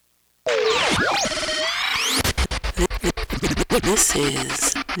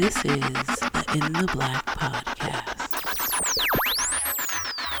This is the In the Black podcast.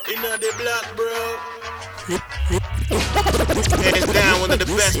 In the Black, bro. Hands down, one of the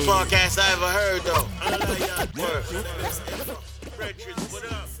best podcasts I ever heard, though. I love y'all. Word. Frederick, what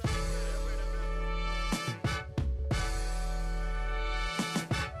up?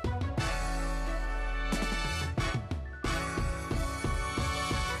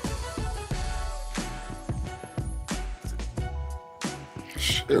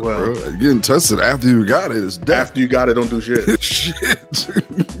 Shit, well, bro. Getting tested after you got it is death. After you got it, don't do shit. Shit.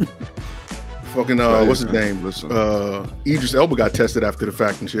 Fucking what's his name? Idris Elba got tested after the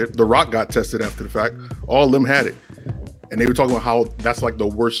fact and shit. The Rock got tested after the fact. All of them had it, and they were talking about how that's like the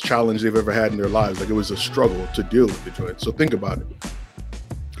worst challenge they've ever had in their lives. Like it was a struggle to deal with the joint. So think about it.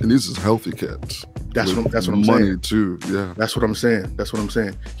 And these is healthy cats. That's what I'm money saying. Too. Yeah. That's what I'm saying.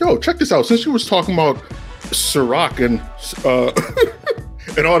 Yo, check this out. Since you was talking about Ciroc and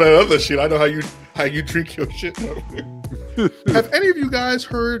and all that other shit, I know how you drink your shit. Have any of you guys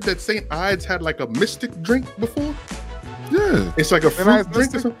heard that St. Ides had like a mystic drink before? Yeah. It's like a fruit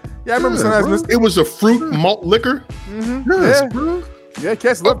drink or something. Yeah, I remember St. Ides mystic. It was a fruit malt liquor. Mm-hmm. Yes, Yeah, bro. Yeah,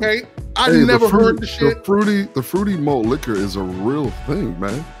 cats love Okay, I never heard the shit. The fruity malt liquor is a real thing,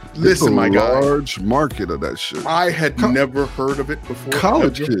 man. Listen, it's a my guy. large market of that shit. I had never heard of it before.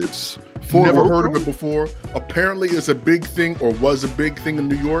 College ever. kids. Never heard of it before. Apparently, it's a big thing, or was a big thing in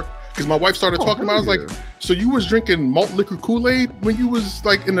New York. Because my wife started talking about it. I was like, so you was drinking malt liquor Kool-Aid when you was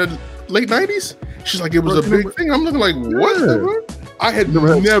like in the late 90s? She's like, it was a big thing. I'm looking like, what? I had never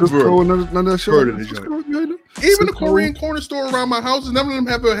heard of it. Even the Korean corner store around my house, none of them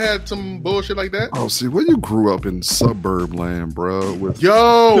ever had some bullshit like that. Oh, see, well, you grew up in suburb land, bro. With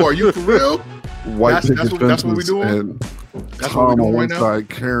Yo, are you for real? White that's what we doing? And that's Tom what we doing on one right side,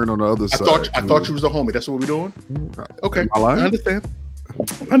 Karen on the other side. I thought you was a homie. That's what we doing? Okay, I lying? I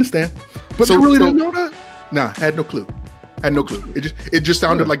understand. But you really didn't know that? Nah, had no clue. It just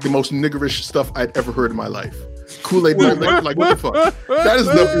sounded like the most niggerish stuff I'd ever heard in my life. Kool-Aid malt liquor, like what the fuck? That is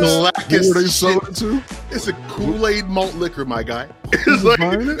the blackest they shit. sold it to? It's a Kool-Aid malt liquor, my guy. It's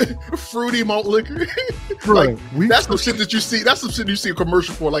like fruity malt liquor. Bro, that's some shit that you see. That's some shit you see a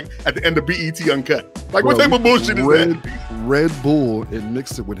commercial for, like at the end of BET Uncut. Like, what type of bullshit is that? Red Bull and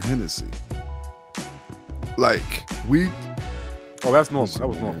mixed it with Hennessy. Like Oh, that's normal. That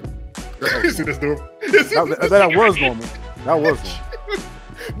was normal. See, that's normal. That was normal. That was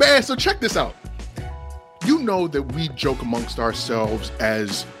normal. Man, so check this out. You know that we joke amongst ourselves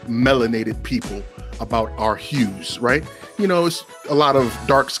as melanated people about our hues, right? You know, it's a lot of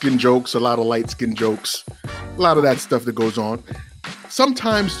dark skin jokes, a lot of light skin jokes, a lot of that stuff that goes on.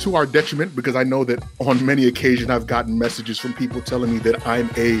 Sometimes to our detriment, because I know that on many occasions I've gotten messages from people telling me that I'm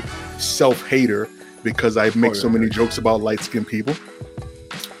a self-hater because I make so many jokes about light skinned people.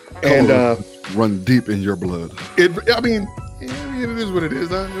 And run deep in your blood. It is what it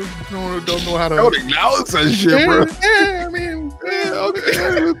is. I don't know how to. Don't acknowledge that shit, bro.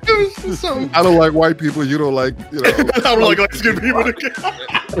 Okay. I don't like white people. You don't like, I don't like light-skinned people.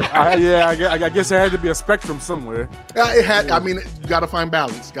 I guess there had to be a spectrum somewhere. It had. I mean, you got to find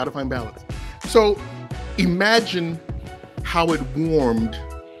balance. So, imagine how it warmed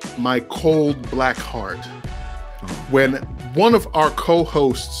my cold black heart when one of our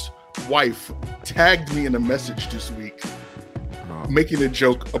co-hosts' wife tagged me in a message this week making a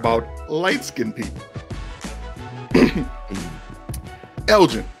joke about light-skinned people.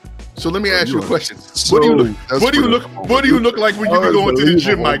 Elgin, so let me ask you a question. What do you look like when you be going to the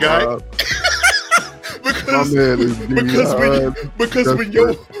gym, my guy? because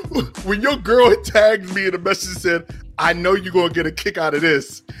when your girl had tagged me in a message and said, I know you're gonna get a kick out of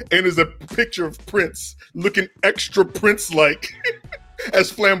this, and there's a picture of Prince looking extra Prince-like,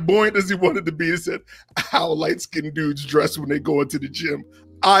 as flamboyant as he wanted to be, and said how light-skinned dudes dress when they go into the gym.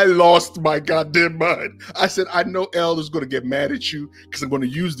 I lost my goddamn mind. I said, I know Elle is gonna get mad at you because I'm gonna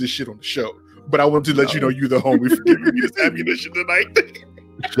use this shit on the show, but I want to let you know you're the homie for giving me this ammunition tonight.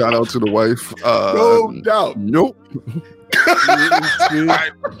 Shout out to the wife. No doubt. Nope.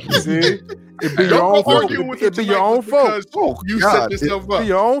 See? It'd be your own fault. It'd be your own fault. You set yourself up. It'd be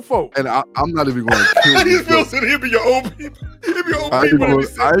your own fault. And I'm not even going to kill you. It'd be your own people. I ain't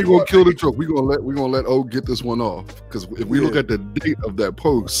gonna kill the joke. We're gonna let O get this one off. Because if we look at the date of that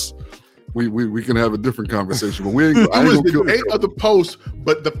post, we can have a different conversation. But it was the date of the post,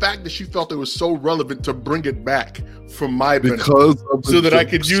 but the fact that she felt it was so relevant to bring it back from my benefit, so that I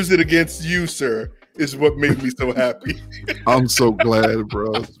could use it against you, sir, is what made me so happy. I'm so glad,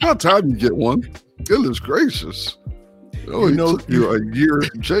 bro. It's about time you get one. Goodness gracious. It took you a year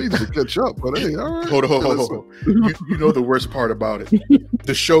and change to catch up, but hey, all right. Hold on. You know the worst part about it?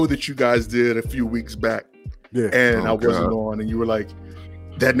 The show that you guys did a few weeks back, and I wasn't on, and you were like,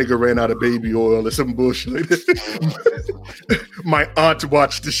 that nigga ran out of baby oil or some bullshit like that. My aunt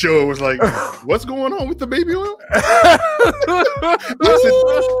watched the show and was like, what's going on with the baby oil? I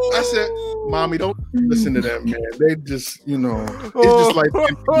said, Mommy, don't listen to that, man. They just, it's just like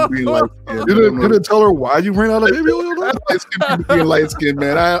being light skinned. You didn't tell her why you ran out of baby oil? Being light skinned,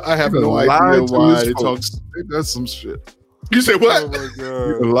 man. I have no idea why they talk. That's some shit. You say what? Oh my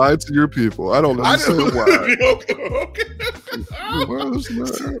God. You lied to your people. I don't understand why. Okay.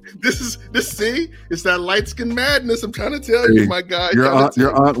 It's that light skin madness. I'm trying to tell you, my guy. Your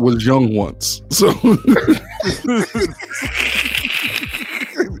aunt was young once, so.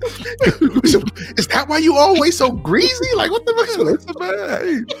 Is that why you always so greasy? Like, what the fuck? Listen, man,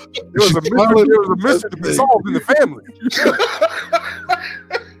 hey, There was a mystery to be solved in the family.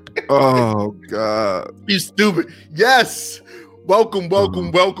 Oh God, You stupid. Yes. Welcome.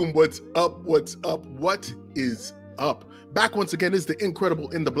 What's up? What is up? Back once again is the Incredible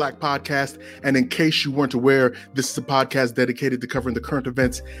in the Black podcast. And in case you weren't aware, this is a podcast dedicated to covering the current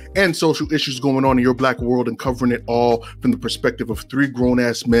events and social issues going on in your Black world and covering it all from the perspective of three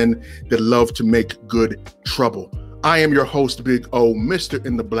grown-ass men that love to make good trouble. I am your host, Big O, Mr.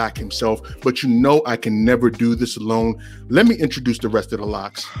 in the Black himself, but you know I can never do this alone. Let me introduce the rest of the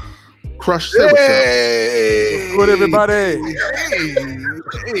locks. Crush, say what's up. Hey, good everybody. Hey.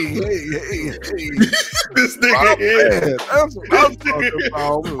 This nigga here. That's what I'm talking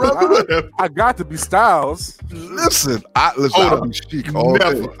about, brother. I got to be Styles. Listen, I'll be chic all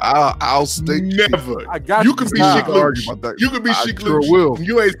day. I'll stay Never. chic. I got You to can be be chic, Styles. Luke. You can be I chic, sure Luke. will.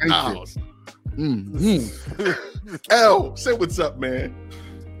 You ain't Thank Styles. Mm-hmm. L, say what's up, man.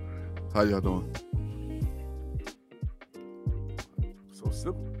 How y'all doing? So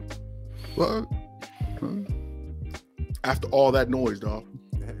simple. What? After all that noise, dog.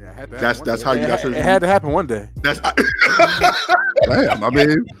 I had to That's how you got It had to happen one day. That's Damn, I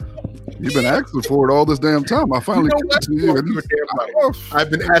mean, you've been asking for it all this damn time. I finally You know get to you. what?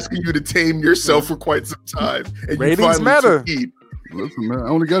 I've been asking you to tame yourself for quite some time. And Ratings you finally matter. took heed. Listen, man, I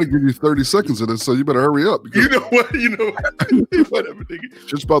only got to give you 30 seconds of this, so you better hurry up. Because You know what? Whatever, nigga.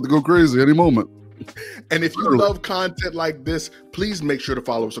 shit's about to go crazy any moment. And if you love content like this, please make sure to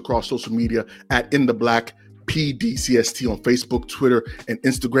follow us across social media at In the Black PDCST on Facebook, Twitter, and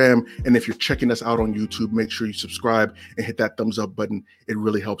Instagram. And if you're checking us out on YouTube, make sure you subscribe and hit that thumbs up button. It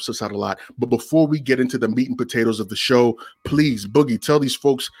really helps us out a lot. But before we get into the meat and potatoes of the show, please, Boogie, tell these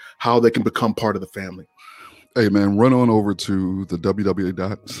folks how they can become part of the family. Hey, man, run on over to the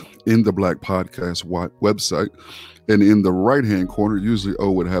www.intheblackpodcast website. And in the right-hand corner, usually O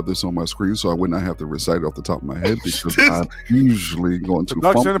would have this on my screen, so I would not have to recite it off the top of my head because I'm usually going to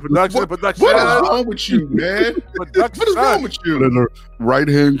Production. What is wrong with you, man? What is wrong with you? But in the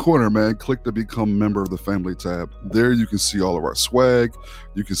right-hand corner, man, click the Become Member of the Family tab. There you can see all of our swag.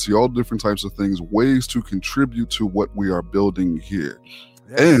 You can see all different types of things, ways to contribute to what we are building here.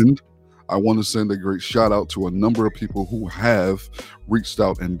 Yes. And I want to send a great shout out to a number of people who have reached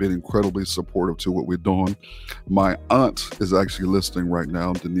out and been incredibly supportive to what we're doing. My aunt is actually listening right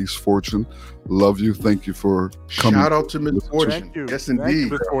now, Denise Fortune. Love you. Thank you for coming. Shout out to Miss Fortune. Thank you. Yes, Thank you,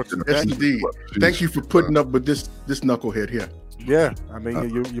 indeed. Miss Fortune. Yes, Thank you. indeed. Thank you for putting up with this knucklehead here. Yeah, I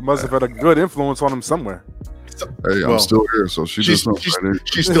mean, you must have had a good influence on him somewhere. Hey, I'm still here, so she's still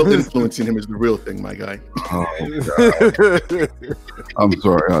influencing him is the real thing, my guy. Oh, God. I'm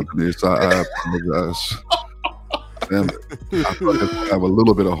sorry, Aunt Denise. I apologize. Damn it. I have a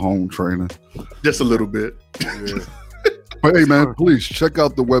little bit of home training. Just a little bit. Yeah. But hey, man, please check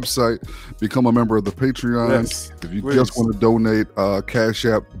out the website. Become a member of the Patreon. Yes, If you please. just want to donate, Cash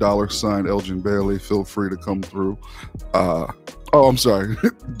App, $ Elgin Bailey, feel free to come through. I'm sorry,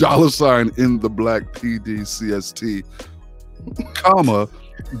 $ in the Black PDCST, comma,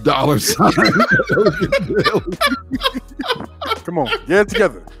 $ Elgin Bailey. Come on, get it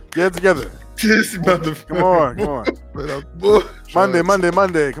together. Get it together. This motherfucker. Come on.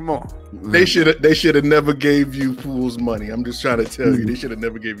 Monday. Come on. They should have never gave you fools money. I'm just trying to tell you, they should have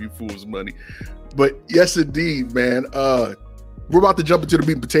never gave you fools money. But yes, indeed, man. We're about to jump into the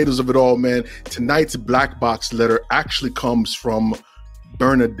meat and potatoes of it all, man. Tonight's black box letter actually comes from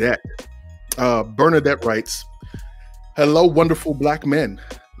Bernadette. Bernadette writes, "Hello, wonderful black men.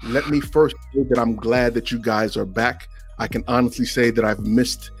 Let me first say that I'm glad that you guys are back. I can honestly say that I've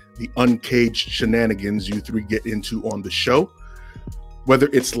missed the uncaged shenanigans you three get into on the show. Whether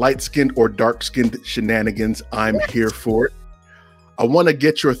it's light-skinned or dark-skinned shenanigans, I'm here for it. I want to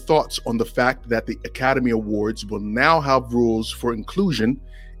get your thoughts on the fact that the Academy Awards will now have rules for inclusion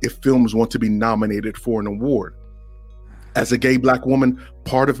if films want to be nominated for an award. As a gay Black woman,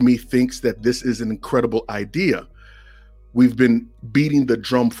 part of me thinks that this is an incredible idea. We've been beating the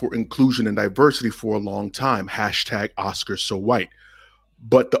drum for inclusion and diversity for a long time, #OscarsSoWhite.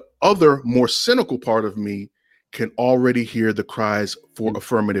 But the other, more cynical part of me can already hear the cries for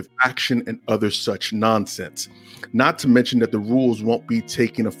affirmative action and other such nonsense. Not to mention that the rules won't be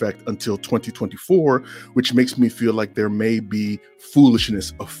taking effect until 2024, which makes me feel like there may be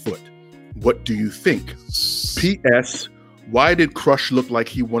foolishness afoot. What do you think? P.S. Why did Crush look like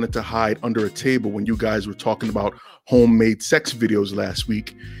he wanted to hide under a table when you guys were talking about homemade sex videos last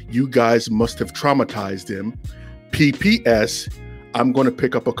week? You guys must have traumatized him. P.P.S. I'm going to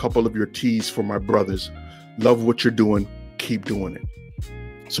pick up a couple of your teas for my brothers. Love what you're doing. Keep doing it.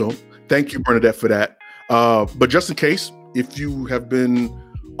 So thank you, Bernadette, for that. But just in case, if you have been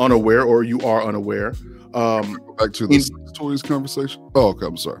unaware or you are unaware, back to the toys conversation. Oh, okay.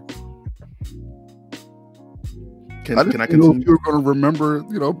 I'm sorry. Can I know continue? if you're going to remember,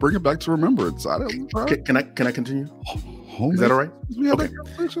 bring it back to remembrance. Can I continue? Homemade? Is that all right? Okay.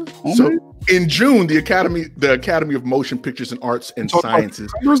 So in June, the Academy of Motion Pictures and Arts and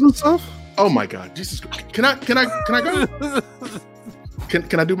Sciences. And stuff? Oh my God, Jesus! Can I go?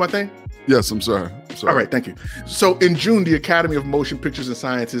 Can I do my thing? Yes, I'm sorry. All right, thank you. So in June, the Academy of Motion Pictures and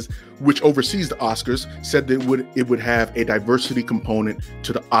Sciences, which oversees the Oscars, said that it would have a diversity component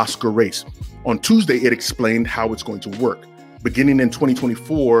to the Oscar race. On Tuesday, it explained how it's going to work. Beginning in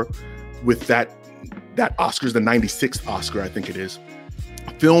 2024, with that Oscars, the 96th Oscar, I think it is,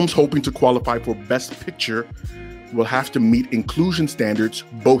 films hoping to qualify for Best Picture will have to meet inclusion standards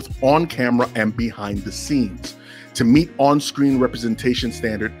both on camera and behind the scenes. To meet on-screen representation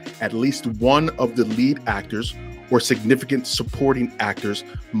standard, at least one of the lead actors or significant supporting actors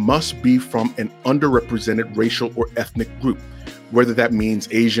must be from an underrepresented racial or ethnic group, whether that means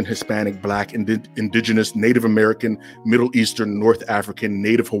Asian, Hispanic, Black, Indigenous, Native American, Middle Eastern, North African,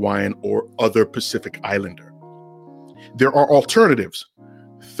 Native Hawaiian, or other Pacific Islander. There are alternatives.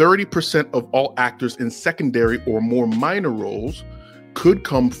 30% of all actors in secondary or more minor roles could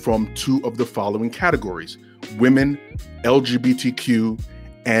come from two of the following categories: women, LGBTQ,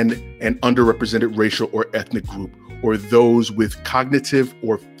 and an underrepresented racial or ethnic group, or those with cognitive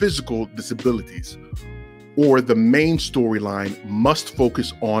or physical disabilities. Or the main storyline must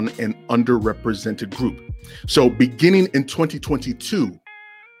focus on an underrepresented group. So beginning in 2022,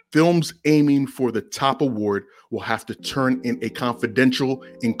 films aiming for the top award will have to turn in a confidential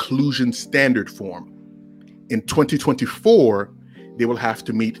inclusion standard form. In 2024, they will have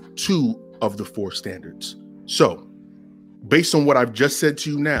to meet two of the four standards. So, based on what I've just said to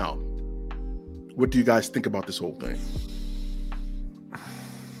you now, what do you guys think about this whole thing?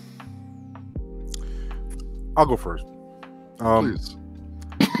 I'll go first. Please.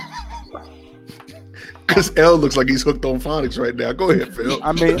 Because L looks like he's hooked on phonics right now. Go ahead, Phil.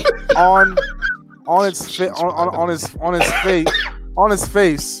 I mean, on his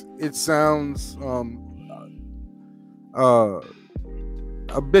face, it sounds a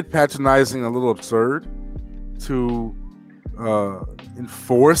bit patronizing, a little absurd to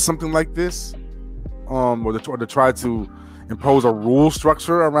enforce something like this, or to try to impose a rule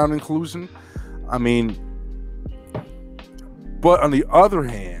structure around inclusion. I mean, but on the other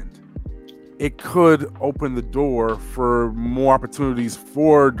hand, it could open the door for more opportunities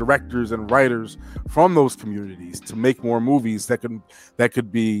for directors and writers from those communities to make more movies that could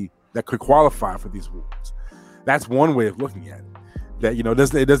qualify for these awards. That's one way of looking at it. That, it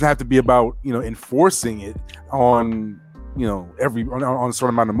doesn't have to be about enforcing it on on a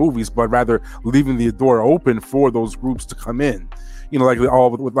certain amount of movies, but rather leaving the door open for those groups to come in. Like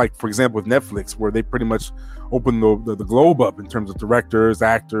for example with Netflix, where they pretty much open the globe up in terms of directors,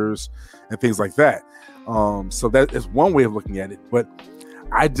 actors, and things like that. So that is one way of looking at it. But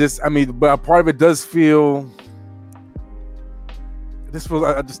but a part of it does feel. This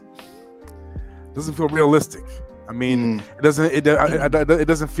doesn't feel realistic. I mean, it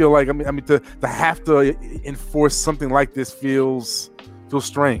doesn't feel like. To have to enforce something like this feels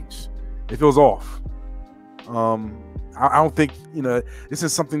strange. It feels off. I don't think this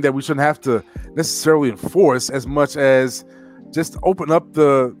is something that we shouldn't have to necessarily enforce as much as just open up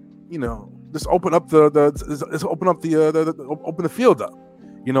the field up.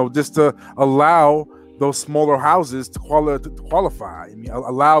 Just to allow those smaller houses to qualify. I mean,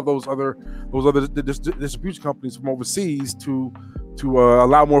 allow those other distribution companies from overseas to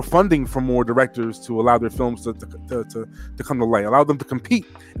allow more funding from more directors to allow their films to come to light. Allow them to compete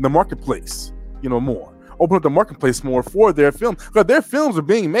in the marketplace, more. open up the marketplace more for their film, because their films are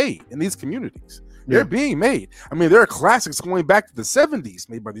being made in these communities. They're being made. I mean, there are classics going back to the 70s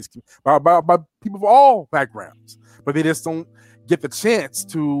made by these by people of all backgrounds, but they just don't get the chance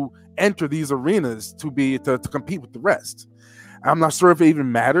to enter these arenas to compete with the rest. I'm not sure if it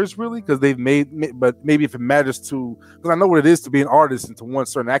even matters really, because they've made, but maybe if it matters to, because I know what it is to be an artist and to want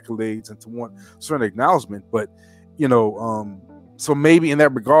certain accolades and to want certain acknowledgement, but so maybe in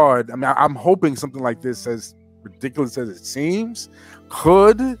that regard, I mean, I'm hoping something like this, as ridiculous as it seems,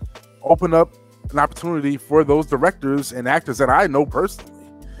 could open up an opportunity for those directors and actors that I know personally,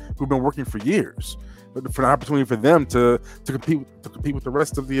 who've been working for years, but for an opportunity for them to compete with the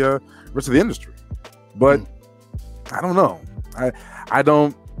rest of the industry. But I don't know.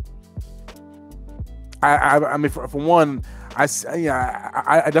 I mean, for one, I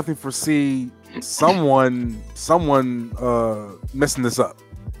definitely foresee someone messing this up.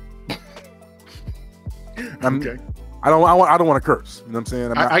 Okay. I don't want to curse. You know what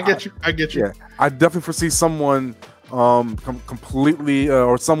I'm saying? I get you. Yeah, I definitely foresee someone completely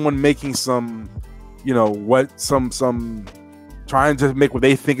or someone making some trying to make what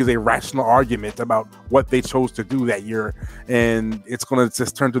they think is a rational argument about what they chose to do that year, and it's going to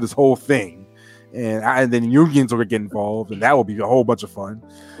just turn to this whole thing, and then unions will get involved, and that will be a whole bunch of fun.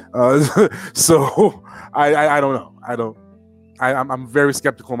 So I don't know. I'm very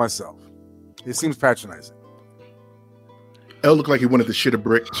skeptical myself. It seems patronizing. L looked like he wanted to shit a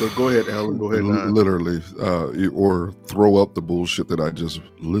brick, so go ahead, L. Go ahead. Literally, or throw up the bullshit that I just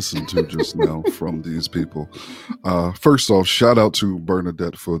listened to just now from these people. First off, shout out to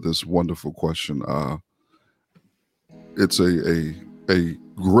Bernadette for this wonderful question. It's a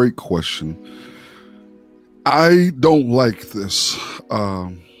great question. I don't like this.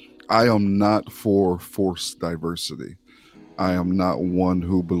 I am not for forced diversity. I am not one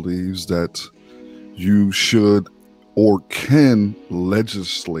who believes that you should or can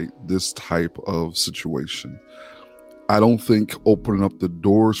legislate this type of situation. I don't think opening up the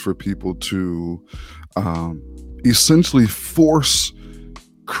doors for people to essentially force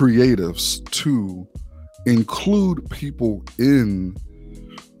creatives to include people in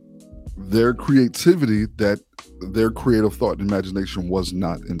their creativity that their creative thought and imagination was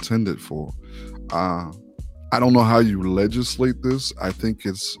not intended for. I don't know how you legislate this. I think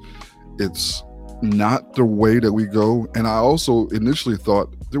it's not the way that we go. And I also initially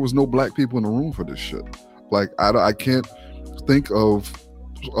thought there was no black people in the room for this shit. Like, I can't think of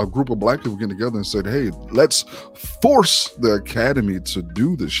a group of black people getting together and said, hey, let's force the Academy to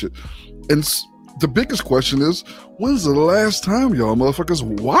do this shit. And the biggest question is, when's the last time y'all motherfuckers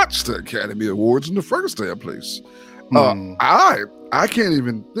watched the Academy Awards in the first damn place? I can't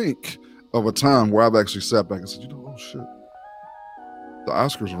even think of a time where I've actually sat back and said, oh shit, the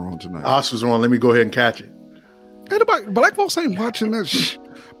Oscars are on tonight. Oscars are on. Let me go ahead and catch it. Black folks ain't watching that shit.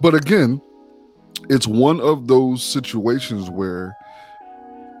 But again, it's one of those situations where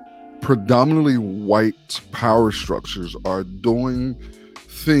predominantly white power structures are doing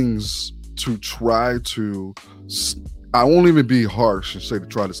things to try to, I won't even be harsh and say to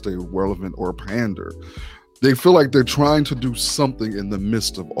try to stay relevant or pander. They feel like they're trying to do something in the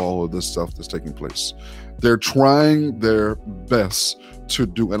midst of all of this stuff that's taking place. They're trying their best to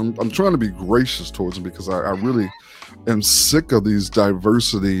do, and I'm trying to be gracious towards them, because I really am sick of these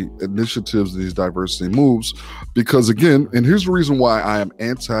diversity initiatives, these diversity moves, because again, and here's the reason why I am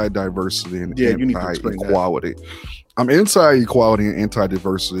anti-diversity and anti-equality. I'm anti-equality and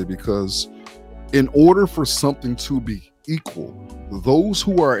anti-diversity because in order for something to be equal, those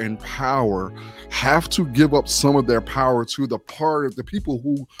who are in power have to give up some of their power to the part of the people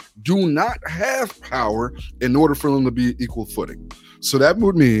who do not have power in order for them to be equal footing. So that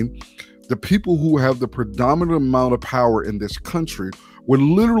would mean the people who have the predominant amount of power in this country would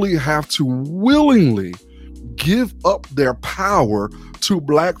literally have to willingly give up their power to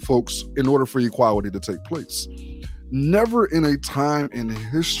black folks in order for equality to take place. Never in a time in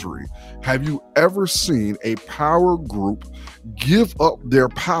history have you ever seen a power group give up their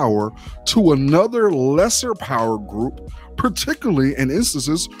power to another lesser power group, particularly in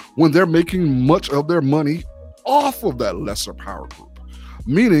instances when they're making much of their money off of that lesser power group.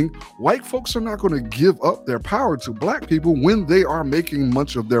 Meaning, white folks are not going to give up their power to black people when they are making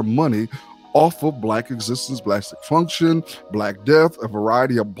much of their money off of black existence, black function, black death, a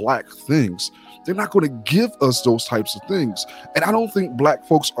variety of black things. They're not going to give us those types of things. And I don't think black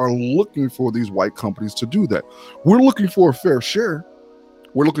folks are looking for these white companies to do that. We're looking for a fair share.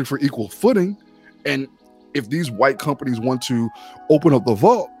 We're looking for equal footing. And if these white companies want to open up the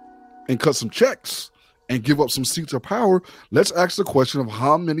vault and cut some checks and give up some seats of power, let's ask the question of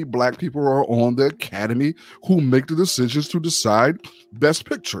how many black people are on the Academy who make the decisions to decide Best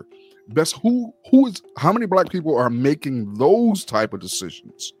Picture. How many black people are making those type of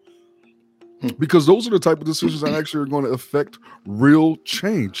decisions? Because those are the type of decisions that actually are going to affect real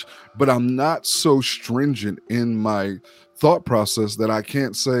change. But I'm not so stringent in my thought process that I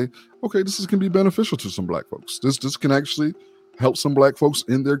can't say, okay, this can be beneficial to some black folks. This can actually help some black folks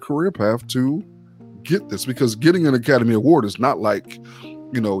in their career path to get this, because getting an Academy Award is not like,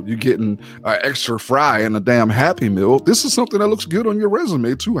 you're getting an extra fry and a damn Happy Meal. This is something that looks good on your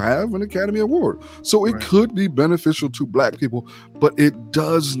resume to have an Academy Award. So it could be beneficial to black people, but it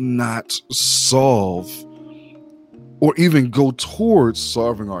does not solve or even go towards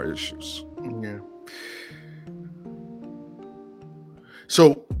solving our issues. Yeah.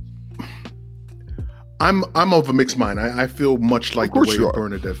 So I'm of a mixed mind. I feel much like the way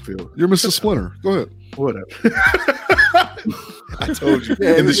Bernadette feels. You're Mr. Splinter. Go ahead. Whatever. I told you.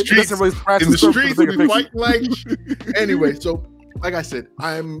 In the streets, we fight like. Anyway, so like I said,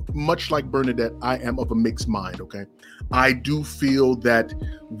 I'm much like Bernadette. I am of a mixed mind. Okay, I do feel that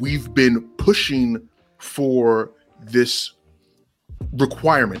we've been pushing for this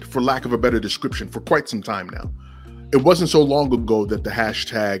requirement, for lack of a better description, for quite some time now. It wasn't so long ago that the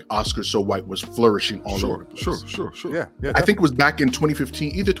hashtag Oscars So White was flourishing all over. Sure. Yeah. I think it was back in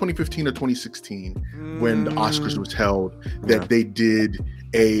 2015, either 2015 or 2016, when the Oscars was held, that they did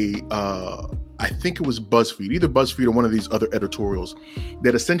I think it was BuzzFeed, either BuzzFeed or one of these other editorials,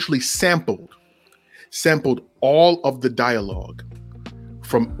 that essentially sampled all of the dialogue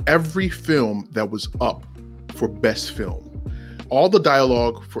from every film that was up for Best Film. All the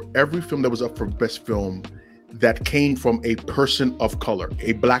dialogue for every film that was up for Best Film that came from a person of color,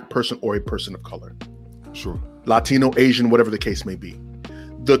 a black person or a person of color. Sure. Latino, Asian, whatever the case may be.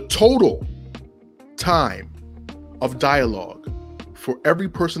 The total time of dialogue for every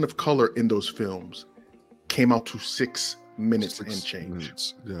person of color in those films came out to 6 minutes and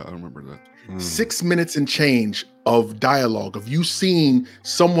change. Yeah, I remember that. 6 minutes and change of dialogue, of you seeing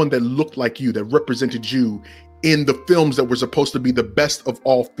someone that looked like you, that represented you in the films that were supposed to be the best of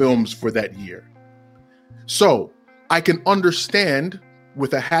all films for that year. So I can understand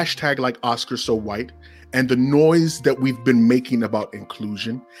with a hashtag like Oscars So White and the noise that we've been making about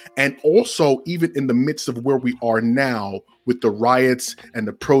inclusion, and also even in the midst of where we are now with the riots and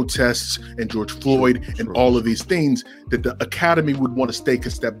the protests and George Floyd and all of these things, that the Academy would want to take a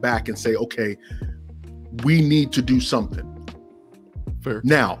step back and say, okay, we need to do something. Fair.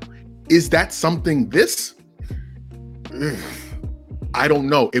 Now, is that something this? I don't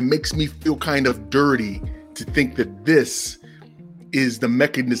know. It makes me feel kind of dirty to think that this is the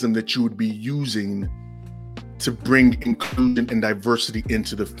mechanism that you would be using to bring inclusion and diversity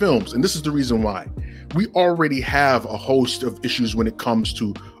into the films. And this is the reason why. We already have a host of issues when it comes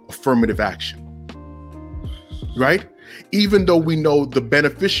to affirmative action, right? Even though we know the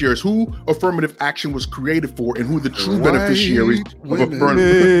beneficiaries, who affirmative action was created for, and who the true beneficiaries of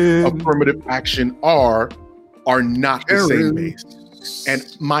affirmative action are not the same base.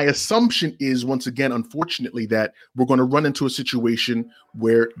 And my assumption is, once again, unfortunately, that we're going to run into a situation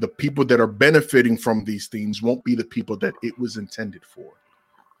where the people that are benefiting from these things won't be the people that it was intended for.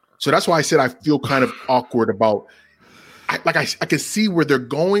 So that's why I said I feel kind of awkward about, I can see where they're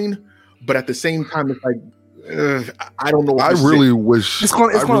going, but at the same time, it's like, I don't know. I really wish it's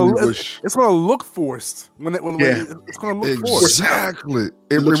going to look forced when it's going to look forced. Exactly.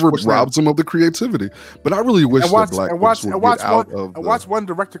 It robs them of the creativity. But I really wish that black folks would get out of. I watched one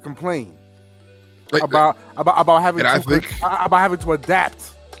director complain about having to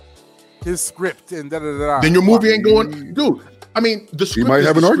adapt his script and da. Then your movie ain't going, dude. I mean, the script. He might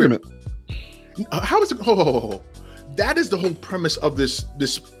have an argument. How is it? That is the whole premise of this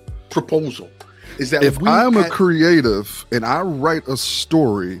proposal. Is that if I'm a creative and I write a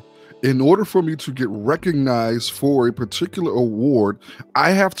story, in order for me to get recognized for a particular award, I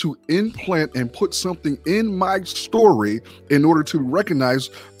have to implant and put something in my story in order to recognize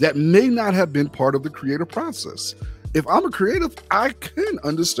that may not have been part of the creative process. If I'm a creative, I can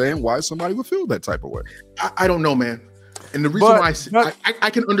understand why somebody would feel that type of way. I don't know, man. And the reason why I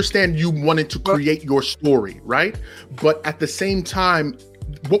can understand you wanting to create your story, right? But at the same time,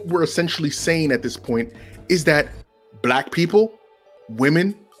 what we're essentially saying at this point is that black people,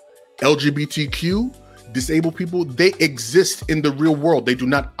 women, LGBTQ, disabled people, they exist in the real world. They do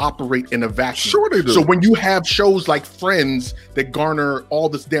not operate in a vacuum. Sure they do. So when you have shows like Friends that garner all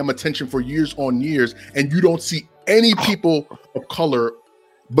this damn attention for years on years, and you don't see any people of color.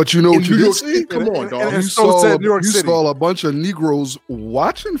 But you know what you did see? Come on, dog. You saw a bunch of Negroes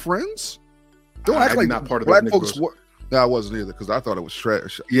watching Friends. Don't act I'm like not part of black those folks. Negroes. No, I wasn't either because I thought it was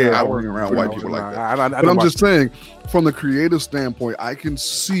trash. Yeah, I don't hang around white people like that. But I'm just saying, from the creative standpoint, I can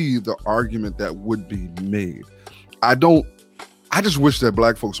see the argument that would be made. I just wish that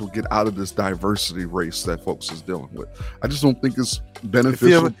black folks would get out of this diversity race that folks is dealing with. I just don't think it's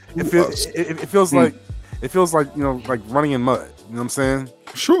beneficial. It feels like like running in mud. You know what I'm saying?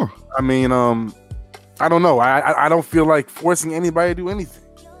 Sure. I mean, I don't know. I don't feel like forcing anybody to do anything.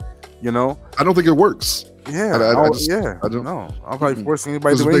 You know? I don't think it works. Yeah, I don't know. I'm probably forcing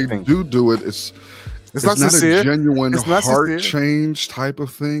anybody to do if anything. they do it, it's not sincere. a genuine It's not heart sincere. change type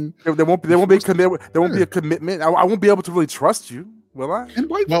of thing. There won't be a commitment. I won't be able to really trust you, will I? And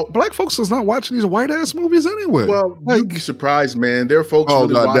black folks is not watching these white ass movies anyway. Well, you'd be surprised, man. There are folks oh,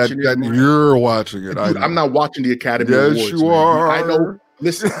 really no, watching it. that you're watching it. Dude, I'm not watching the Academy Yes, Awards. you man. are. I know.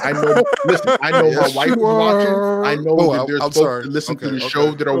 Listen, I know. Yes, my wife is you are. watching. I know Oh, that there's I'm folks sorry. that listen to Okay, the okay.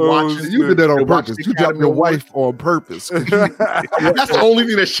 show that are watching. You did that on They're purpose. watching You the dropped your Academy wife on purpose. That's the only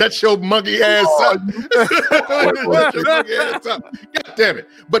thing that shuts your monkey ass up. Shut your monkey ass up. God damn it!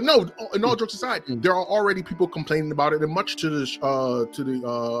 But no, in all jokes aside, there are already people complaining about it, and much to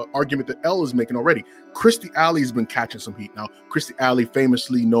the argument that Elle is making already. Kirstie Alley's been catching some heat now. Kirstie Alley,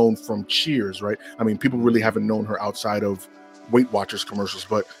 famously known from Cheers, right? I mean, people really haven't known her outside of Weight Watchers commercials,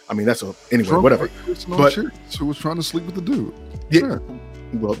 but I mean anyway, whatever. But who was trying to sleep with the dude? Yeah.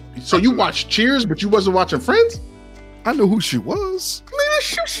 Well, so you watched Cheers, but you wasn't watching Friends? I know who she was.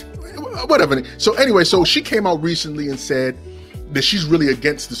 Whatever. So anyway, so she came out recently and said that she's really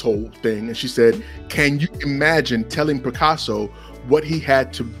against this whole thing, and she said, "Can you imagine telling Picasso what he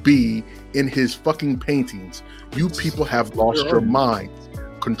had to be in his fucking paintings? You people have lost your minds.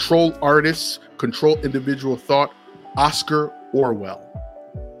 Control artists, control individual thought. Oscar Orwell."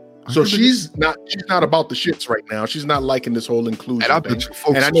 So she's not about the shits right now. She's not liking this whole inclusion And I thing. bet you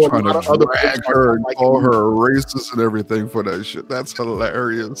folks And I are know a trying lot to of other drag folks her are and liking call it. her racist and everything for that shit. That's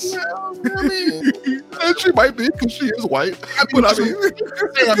hilarious. I mean, And she might be because she is white. even what she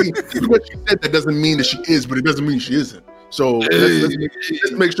said, that doesn't mean that she is, but it doesn't mean she isn't. So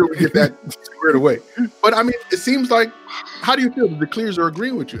let's make sure we get that squared away. But I mean, it seems like, how do you feel? The Clears are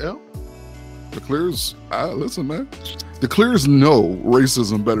agreeing with you, El? The Clears, listen, man. The Clears know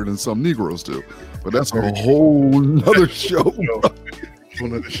racism better than some Negroes do, but that's a whole nother show. Whole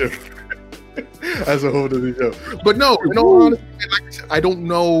nother show. That's a whole nother show. But no, in all honesty, like I said, I don't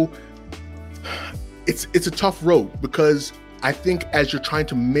know. It's a tough road because I think as you're trying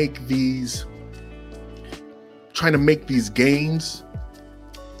to make these gains,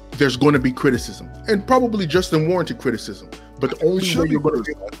 there's going to be criticism, and probably just unwarranted criticism. But the only way you're going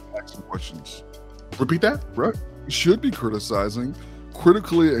to ask some questions. Repeat that, right? You should be criticizing.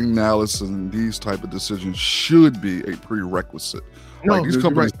 Critically analyzing these type of decisions should be a prerequisite. No, like these you're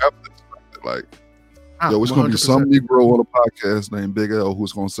companies right. have to, like, yo, it's going to be some Negro on a podcast named Big L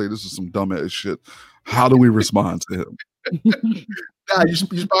who's going to say this is some dumbass shit. How do we respond to him? Nah, you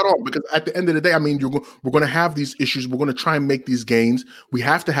spot on, because at the end of the day, I mean, we're going to have these issues. We're going to try and make these gains. We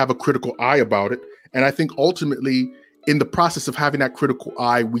have to have a critical eye about it. And I think ultimately, in the process of having that critical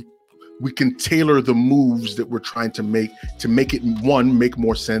eye, we can tailor the moves that we're trying to make it, one, make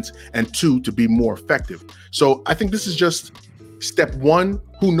more sense, and two, to be more effective. So I think this is just step one.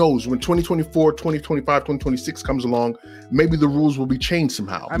 Who knows, when 2024, 2025, 2026 comes along, maybe the rules will be changed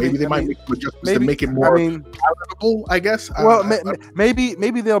somehow. Maybe they might make some adjustments to make it more palatable, I guess. Well, maybe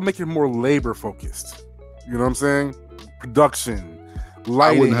they'll make it more labor focused. You know what I'm saying? Production,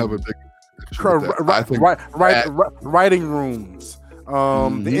 lighting. I wouldn't have a big writing rooms,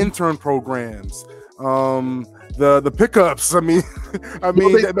 the intern programs, the pickups.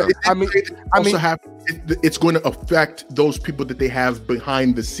 It's going to affect those people that they have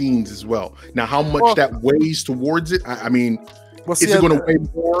behind the scenes as well. Now, how much that weighs towards it, I mean, is it going to weigh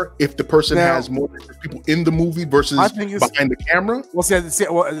more if the person has more people in the movie versus behind the camera? Well,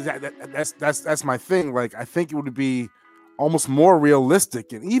 that's my thing. Like, I think it would be almost more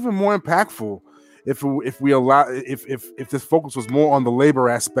realistic and even more impactful if this focus was more on the labor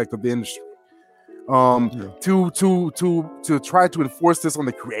aspect of the industry. To try to enforce this on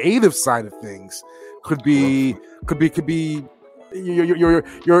the creative side of things could be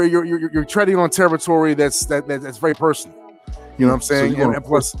you're treading on territory that's very personal. You know what I'm saying? So and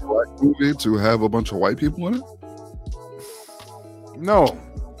plus, movie to have a bunch of white people in it? No,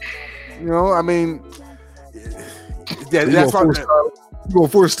 I mean, that's why you gonna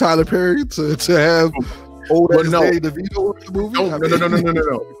force Tyler Perry to have old Danny DeVito in the movie?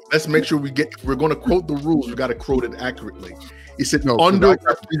 No. Let's make sure if we're going to quote the rules, we got to quote it accurately. It said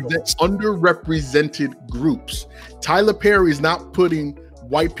underrepresented groups. Tyler Perry is not putting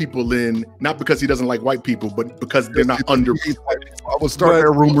white people in, not because he doesn't like white people, but because they're not under. I will start that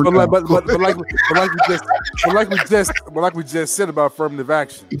rumor. But like we just said about affirmative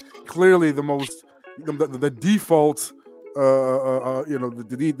action, clearly the default,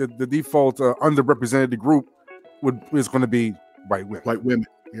 the default underrepresented group is going to be white women. White women,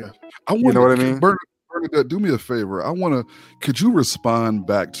 yeah. You know what I mean? Bernadette, do me a favor. Could you respond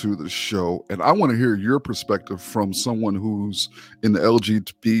back to the show? And I want to hear your perspective from someone who's in the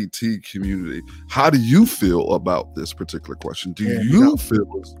LGBT community. How do you feel about this particular question? Do you feel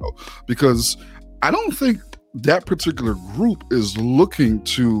as though? Because I don't think that particular group is looking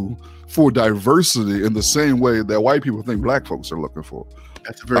for diversity in the same way that white people think black folks are looking for.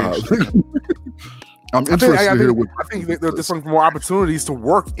 That's very interesting. I'm interested to hear what I think there's looking for more opportunities to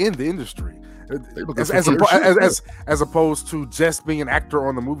work in the industry. As opposed to just being an actor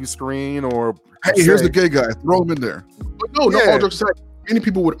on the movie screen, or hey, here's the gay guy, throw him in there. But no, all jokes aside, many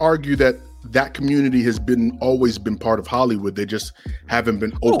people would argue that community has always been part of Hollywood. They just haven't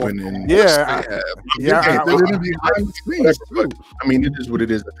been open. I mean, it is what it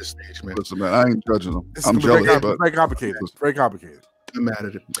is at this stage, man. Listen, man, I ain't judging them. I'm jealous, but very complicated. Very complicated. I'm mad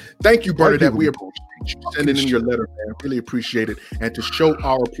at it. Thank you, Bernadette. We appreciate you sending in your letter, man. Really appreciate it. And to show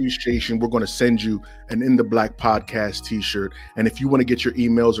our appreciation, we're going to send you an In the Black podcast t-shirt. And if you want to get your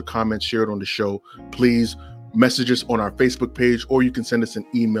emails or comments shared on the show, please message us on our Facebook page, or you can send us an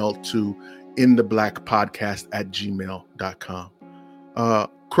email to intheblackpodcast@gmail.com.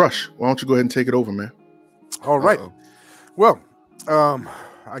 Crush, why don't you go ahead and take it over, man? All right. Well,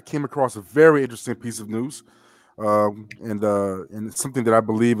 I came across a very interesting piece of news. And it's something that I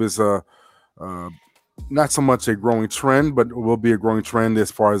believe is not so much a growing trend, but will be a growing trend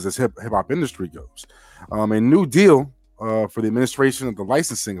as far as this hip hop industry goes. A new deal for the administration of the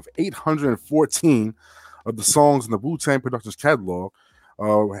licensing of 814 of the songs in the Wu-Tang Productions catalog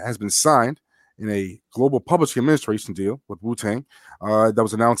has been signed in a global publishing administration deal with Wu-Tang that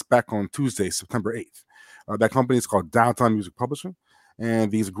was announced back on Tuesday, September 8th. That company is called Downtown Music Publishing,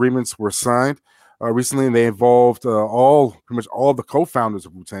 and these agreements were signed recently, and they involved pretty much all the co-founders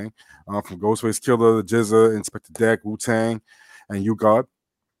of Wu-Tang, from Ghostface Killah, GZA, Inspector Deck, Wu-Tang, and U-God.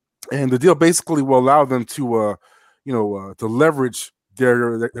 And the deal basically will allow them to leverage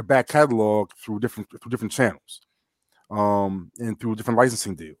their back catalog through different channels, and through different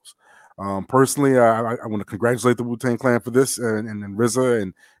licensing deals. Personally, I want to congratulate the Wu-Tang Clan for this, and RZA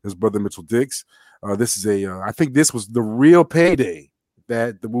and his brother Mitchell Diggs. This is I think this was the real payday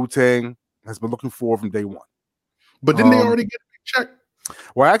that the Wu-Tang has been looking for from day one. But didn't they already get a big check?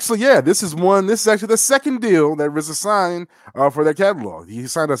 Well, actually, yeah, this is actually the second deal that RZA signed for their catalog. He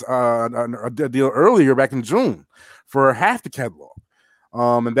signed us a deal earlier back in June for half the catalog.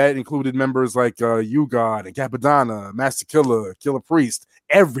 And that included members like U-God and Capadonna, Master Killer, Killer Priest,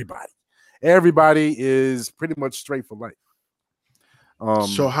 everybody. Everybody is pretty much straight for life.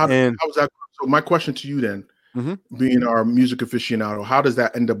 So how was that? So my question to you then, being our music aficionado, how does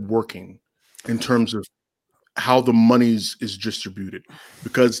that end up working in terms of how the monies is distributed?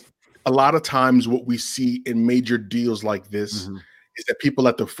 Because a lot of times what we see in major deals like this is that people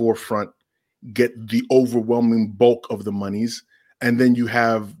at the forefront get the overwhelming bulk of the monies, and then you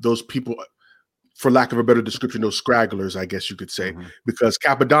have those people, for lack of a better description, those scragglers, I guess you could say, because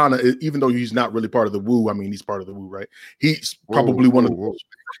Capadonna, even though he's not really part of the Wu, I mean, he's part of the Wu, right? He's probably one of the most.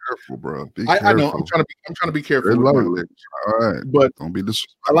 Careful, bro. I know. I'm trying to be careful. All right, but don't be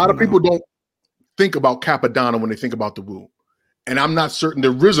disrespectful. A lot of people don't think about Capadonna when they think about the Wu, and I'm not certain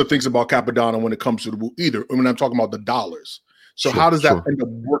that RZA thinks about Capadonna when it comes to the Wu either. When I'm talking about the dollars, so how does that end up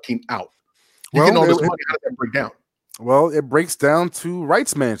working out? You get all this money. How does that break down? Well, it breaks down to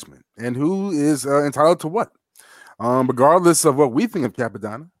rights management and who is entitled to what. Regardless of what we think of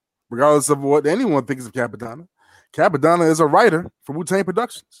Capadonna, regardless of what anyone thinks of Capadonna, Capadonna is a writer for Wu-Tang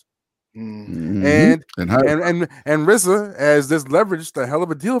Productions. And RZA, as this leveraged a hell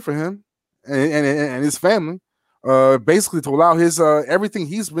of a deal for him and his family, basically to allow his everything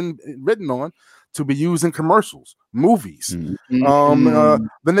he's been written on to be used in commercials, movies.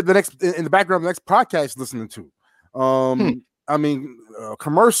 The next in the background of the next podcast listening to. I mean,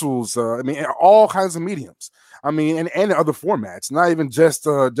 commercials. I mean, all kinds of mediums. I mean, and other formats. Not even just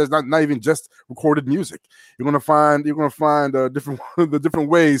not even just recorded music. You're gonna find different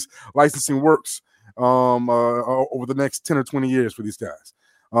ways licensing works over the next 10 or 20 years for these guys.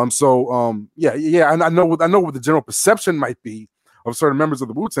 Yeah. And I know what the general perception might be of certain members of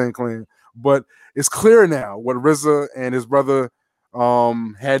the Wu-Tang Clan, but it's clear now what RZA and his brother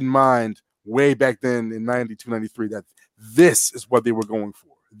had in mind way back then in 92, 93, that this is what they were going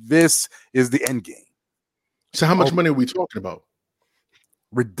for. This is the end game. So how much money are we talking about?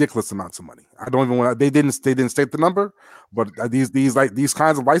 ridiculous amounts of money. I don't even want. They didn't state the number, but these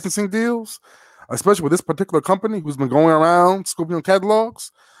kinds of licensing deals, especially with this particular company who's been going around scooping on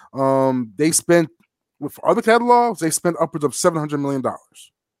catalogs, they spent for other catalogs they spent upwards of $700 million.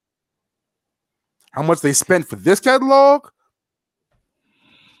 How much they spent for this catalog?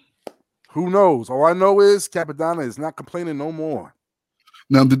 Who knows? All I know is Capadonna is not complaining no more.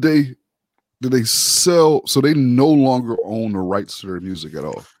 Now, did they sell? So they no longer own the rights to their music at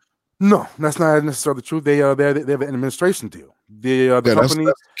all. No, that's not necessarily true. They have an administration deal. The company, that's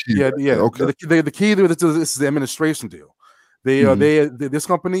the key, yeah. Okay. The key to this is the administration deal. This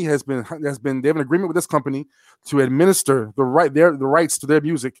company they have an agreement with this company to administer the rights to their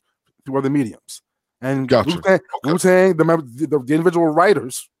music through other mediums. And Gotcha. Wu-Tang, the individual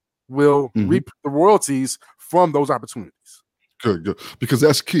writers will reap the royalties from those opportunities. Good. Because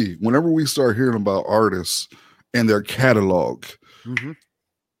that's key. Whenever we start hearing about artists and their catalog,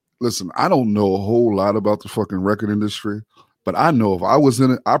 listen, I don't know a whole lot about the fucking record industry, but I know if I was in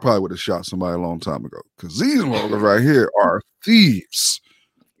it, I probably would have shot somebody a long time ago. Because these motherfuckers right here are thieves.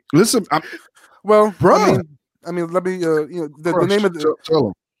 Listen, bro. I mean, let me. The name of the. Tell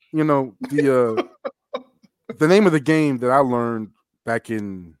them. The name of the game that I learned back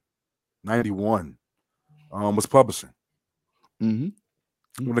in '91 was publishing. When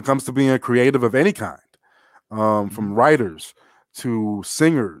it comes to being a creative of any kind, from writers to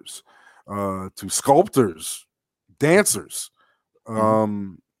singers to sculptors, dancers,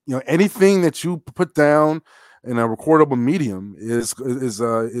 anything that you put down in a recordable medium is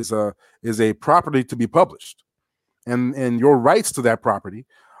a property to be published, and your rights to that property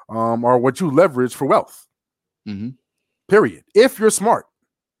are what you leverage for wealth. Period. If you're smart.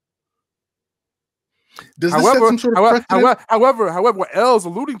 Does this set some sort of precedent? However, what L's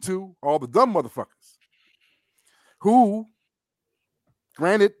alluding to are all the dumb motherfuckers who,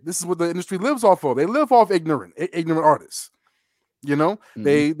 granted, this is what the industry lives off of. They live off ignorant artists.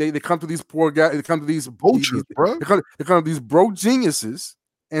 They come to these poor guys. They come to these vultures, bro. They come to these broke geniuses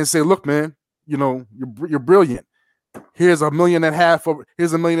and say, "Look, man, you're brilliant. Here's $1.5 million.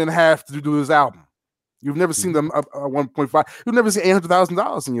 Here's $1.5 million to do this album. You've never seen them up 1.5. You've never seen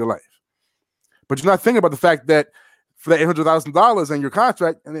 $800,000 in your life." But you're not thinking about the fact that for that $800,000 and your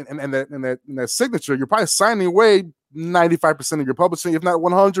contract and that signature, you're probably signing away 95% of your publishing, if not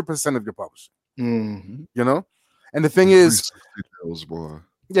 100% of your publishing. And the thing is,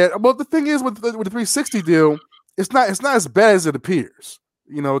 the thing is with the 360 deal, it's not as bad as it appears.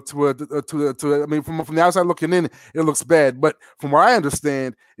 I mean, from the outside looking in, it looks bad, but from what I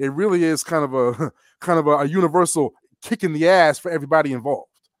understand, it really is kind of a universal kick in the ass for everybody involved.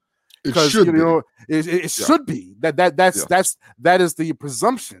 Because it should be that is the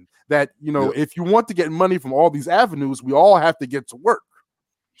presumption that if you want to get money from all these avenues, we all have to get to work.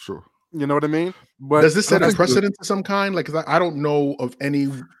 Sure, you know what I mean. But does this set a precedent of some kind? Like, I don't know of any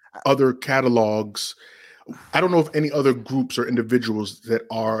other catalogs. I don't know of any other groups or individuals that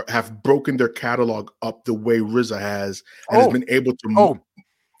have broken their catalog up the way RZA has and has been able to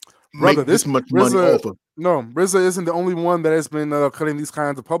make this much money off of. No, RZA isn't the only one that has been cutting these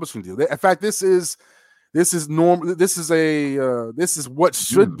kinds of publishing deals. In fact, this is normal. This is what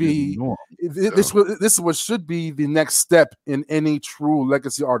should be. This is what should be the next step in any true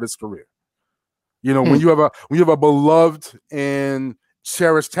legacy artist career. When you have a beloved and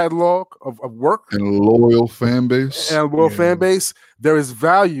cherished catalog of work and loyal fan base, there is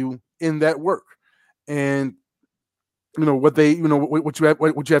value in that work, and what you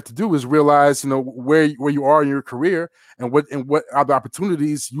have to do is realize where you are in your career and what are the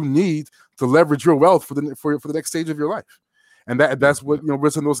opportunities you need to leverage your wealth for the next stage of your life, and that's what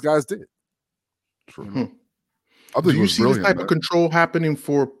RZA and those guys did. Sure. Do you see this type of control happening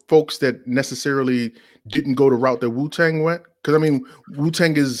for folks that necessarily didn't go the route that Wu-Tang went? Because I mean,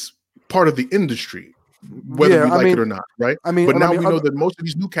 Wu-Tang is part of the industry, whether we like it or not, right? But now we know that most of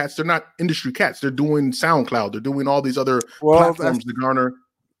these new cats, they're not industry cats. They're doing SoundCloud. They're doing all these other platforms to garner.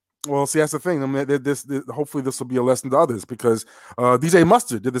 Well, see, that's the thing. I mean, hopefully this will be a lesson to others, because DJ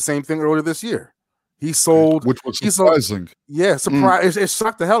Mustard did the same thing earlier this year. He sold, which was surprising. Surprise! It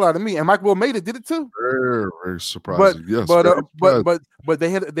shocked the hell out of me. And Mike Will made it. Did it too. Very, very surprising. But they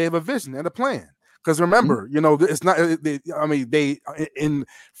have a vision and a plan. Because remember, it's not.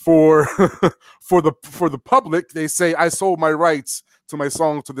 For the public, they say I sold my rights to my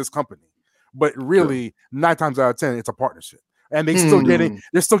song to this company, but really 9 times out of 10, it's a partnership, and they're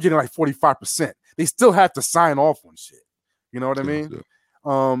still getting like 45%. They still have to sign off on shit. You know what I mean?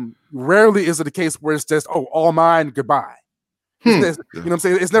 Rarely is it a case where it's just all mine, goodbye. You know what I'm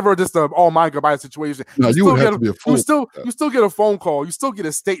saying? It's never just a all mine goodbye situation. No, you would have to be a fool. You still get a phone call. You still get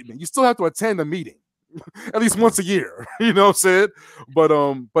a statement. You still have to attend a meeting at least once a year. You know what I'm saying? But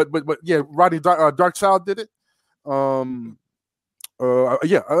yeah, Rodney Darkchild did it. A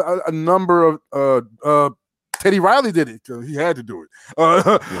number of Teddy Riley did it because he had to do it.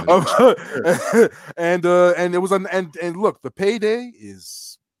 And it was and look, the payday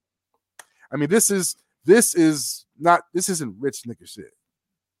is. I mean, this isn't rich nigga shit.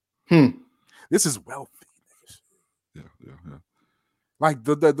 This is wealthy nigga shit. Yeah. Like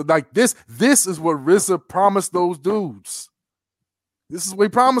this is what RZA promised those dudes. This is what he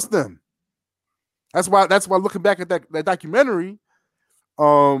promised them. That's why looking back at that documentary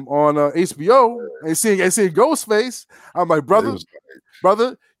on HBO and seeing Ghostface, I'm like, brother,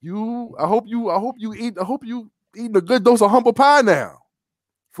 I hope you eat a good dose of humble pie now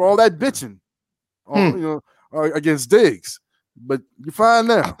for all that bitching, against Diggs. But you're fine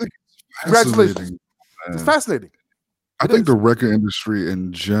now. Congratulations. It's fascinating. I think the record industry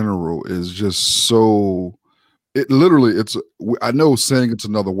in general is just so. I know saying it's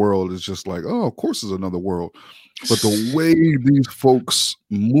another world is just like, oh, of course it's another world. But the way these folks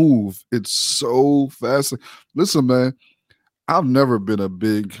move, it's so fascinating. Listen, man, I've never been a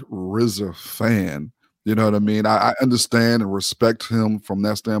big RZA fan. You know what I mean? I understand and respect him from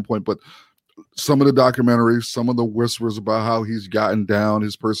that standpoint, but some of the documentaries, some of the whispers about how he's gotten down,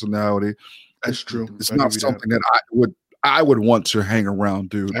 his personality. That's true. It's not something that I would want to hang around,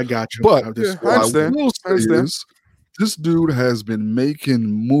 dude. I got you. But I understand. This dude has been making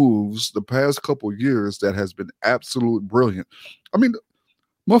moves the past couple years that has been absolute brilliant. I mean,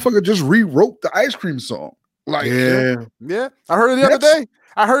 motherfucker just rewrote the Ice Cream song. Like, yeah. I heard it the other day.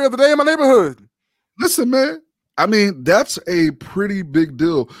 I heard it the other day in my neighborhood. Listen, man. I mean, that's a pretty big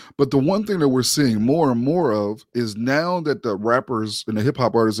deal. But the one thing that we're seeing more and more of is now that the rappers and the hip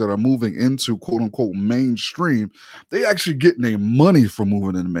hop artists that are moving into quote unquote mainstream, they actually getting their money for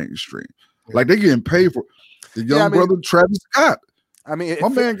moving in the mainstream. Like they getting paid for the young brother Travis Scott. I mean, my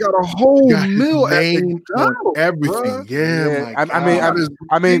man got a whole meal at McDonald's, everything. Yeah. I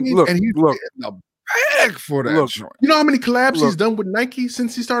mean, look, and he's getting a bag for that joint. You know how many collabs he's done with Nike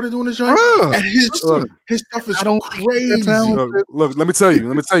since he started doing the joint? And his stuff is crazy. Look, let me tell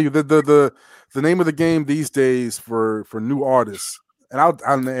you, the name of the game these days for new artists, and I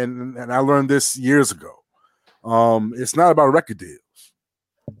learned this years ago. It's not about record deals.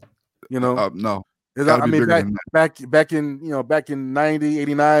 You know, no. I mean, back in 90,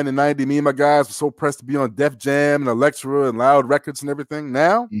 89 and 90, me and my guys were so pressed to be on Def Jam and Elektra and Loud Records and everything.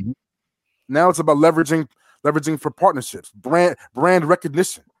 Now it's about leveraging for partnerships, brand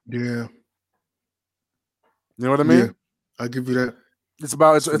recognition. Yeah. You know what I mean? Yeah, I'll give you that. It's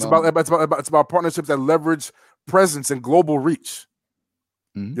about partnerships that leverage presence and global reach.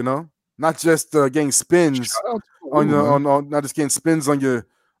 You know, not just getting spins not just getting spins on your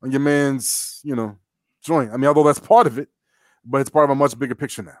man's, joint. I mean, although that's part of it, but it's part of a much bigger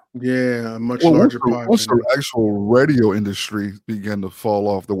picture now. Yeah, a much larger part. Once the actual radio industry began to fall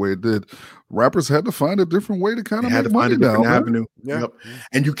off the way it did, rappers had to find a different way to kind of make money now. Avenue. Yeah. Yep.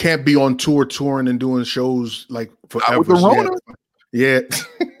 And you can't be on touring and doing shows like forever. With the Rona. Yeah.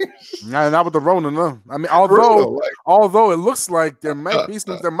 Not with the Rona, no. I mean, although it looks like there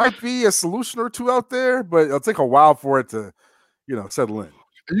might be a solution or two out there, but it'll take a while for it to, settle in.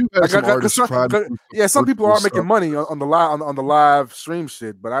 You some artists some people are making money on the live stream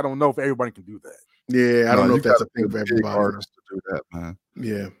shit, but I don't know if everybody can do that. Yeah, I don't know if that's a thing for everybody. Artists to do that, man.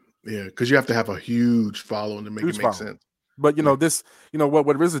 Yeah, because you have to have a huge following to make it make sense. But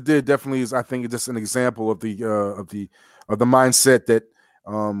what RZA did definitely is, I think, just an example of the mindset that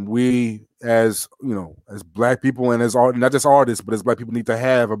we as Black people and as not just artists, but as Black people need to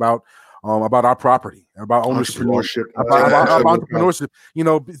have about our property, about ownership, about entrepreneurship.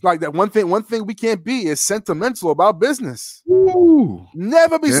 It's like that. One thing we can't be is sentimental about business. Ooh.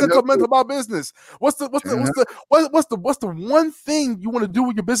 Never be sentimental about business. What's the one thing you want to do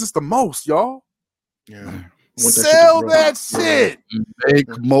with your business the most, y'all? Yeah. Sell that shit.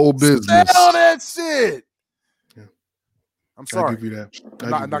 Make more business. Sell that shit. Yeah. I'm sorry. I'll give you that.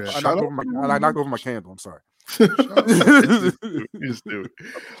 I knocked over my candle. I'm sorry. Just do it.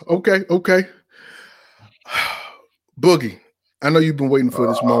 Okay. Boogie, I know you've been waiting for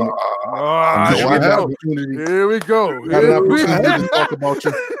this moment. Here we go.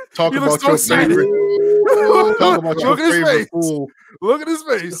 To talk about your favorite. Talk about your favorite fool. Look at his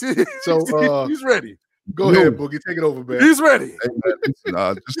face. So he's ready. Go ahead, Boogie. Take it over, man. He's ready. Hey, man,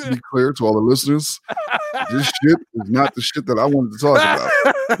 listen, just to be clear to all the listeners, this shit is not the shit that I wanted to talk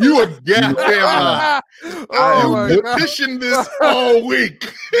about. You a goddamn lie. Oh my You God. petitioned this all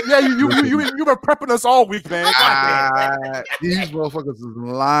week. Yeah, you been prepping us all week, man. These motherfuckers is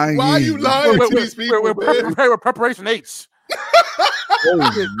lying. Why are you lying to these people, We're man? prepared with preparation H.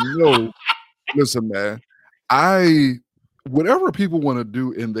 Oh, no. Listen, man. Whatever people want to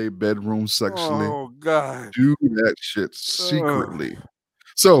do in their bedroom sexually, Oh God. do that shit secretly.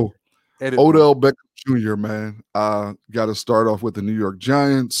 So, Edit Odell Beckham Jr., man, got to start off with the New York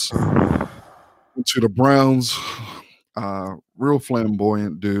Giants, to the Browns. Real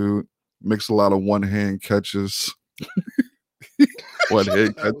flamboyant dude, makes a lot of one-hand catches.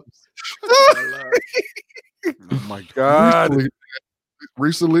 One-hand catches. Oh my God.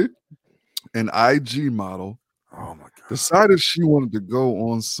 Recently, an IG model Oh my God. decided she wanted to go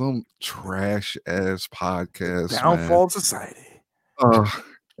on some trash ass podcast, Downfall of society. man.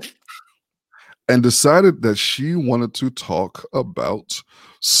 And decided that she wanted to talk about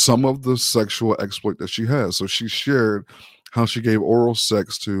some of the sexual exploit that she has. So she shared how she gave oral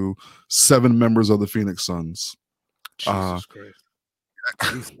sex to 7 members of the Phoenix Suns. Jesus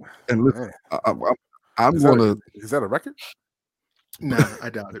Christ. And listen, Man. I'm Is gonna. that a record? Nah, I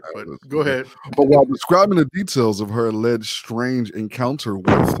doubt it. But go ahead. But while describing the details of her alleged strange encounter with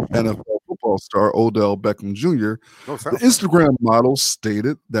NFL football star Odell Beckham Jr., No the sound. Instagram model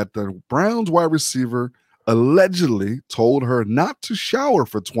stated that the Browns wide receiver allegedly told her not to shower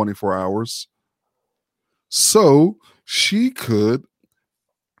for 24 hours so she could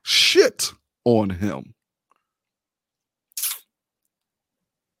shit on him.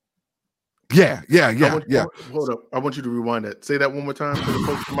 Yeah. Hold up. I want you to rewind that. Say that one more time for the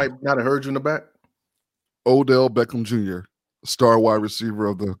folks who might not have heard you in the back. Odell Beckham Jr., star wide receiver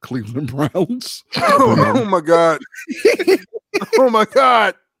of the Cleveland Browns. Oh my God. Oh my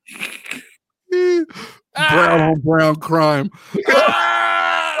God. Brown on brown crime.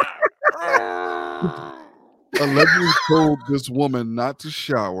 Allegedly told this woman not to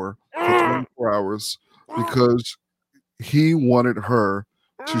shower for 24 hours because he wanted her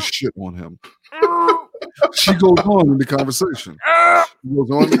to shit on him. She goes on in the conversation. She goes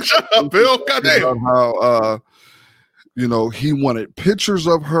on Shut up, Bill. Goddamn. about how he wanted pictures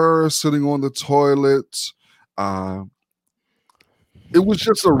of her sitting on the toilet. It was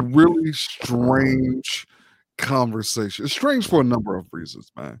just a really strange conversation. It's strange for a number of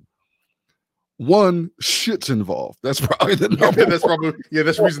reasons, man. One, shit's involved. That's probably the number.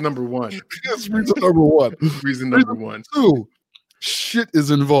 That's reason number one. That's reason number one. Reason number one. 2, shit is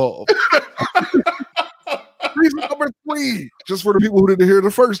involved. Reason number 3, just for the people who didn't hear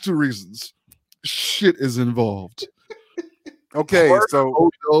the first 2 reasons, shit is involved. Okay,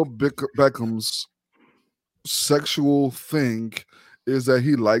 so Odell Beckham's sexual thing is that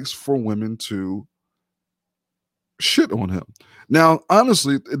he likes for women to shit on him. Now,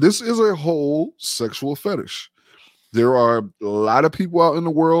 honestly, this is a whole sexual fetish. There are a lot of people out in the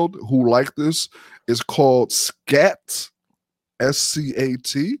world who like this. It's called scat,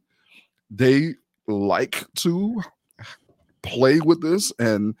 SCAT. They like to play with this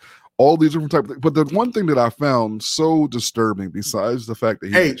and all these different types of things. But the one thing that I found so disturbing, besides the fact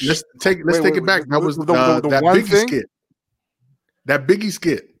that Let's take it back. That was the that one Biggie thing? skit. That Biggie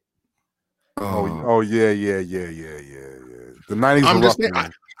skit. Oh yeah. The 90s I'm were just rough, saying.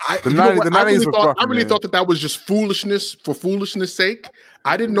 man. The The 90s were rough, I really man. thought that was just foolishness for foolishness' sake.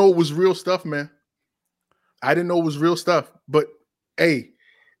 I didn't know it was real stuff, man. I didn't know it was real stuff. But hey,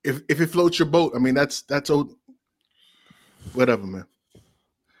 if it floats your boat, I mean that's old. Whatever, man.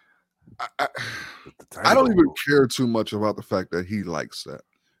 I don't even care too much about the fact that he likes that.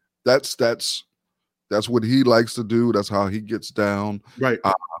 That's what he likes to do. That's how he gets down. Right.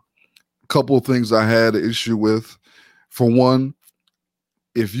 Couple of things I had an issue with. For one,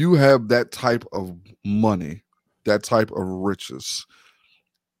 if you have that type of money, that type of riches,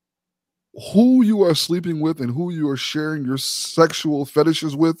 who you are sleeping with and who you are sharing your sexual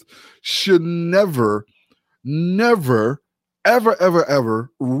fetishes with should never,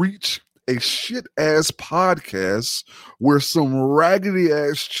 ever reach a shit ass podcast where some raggedy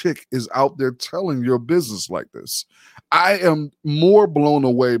ass chick is out there telling your business like this. I am more blown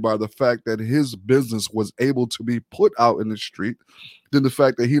away by the fact that his business was able to be put out in the street than the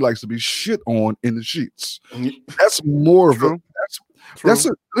fact that he likes to be shit on in the sheets. That's more of a that's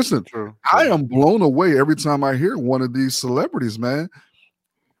it. Listen, True. I am blown away every time I hear one of these celebrities, man.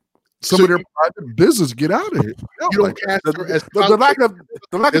 Some So of their private business get out of here. You don't cast her as The lack of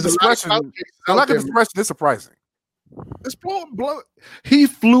There's a lot of discretion. clout cases The out lack of there. discretion is surprising. It's blown. He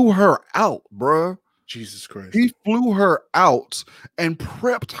flew her out, bruh. Jesus Christ. He flew her out and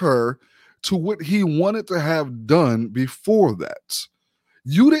prepped her to what he wanted to have done before that.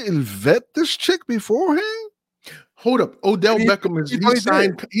 You didn't vet this chick beforehand? Hold up. Odell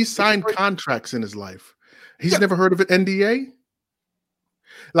Beckham he signed contracts in his life. He's never heard of an NDA?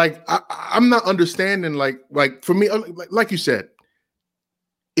 Like, I'm not understanding, like for me, like you said,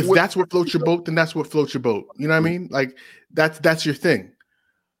 if that's what floats your boat, then that's what floats your boat. You know what I mean? Like, that's your thing.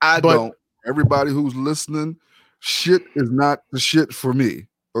 I don't. Everybody who's listening, shit is not the shit for me.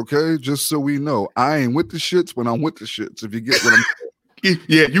 Okay? Just so we know. I ain't with the shits when I'm with the shits, if you get what I'm saying.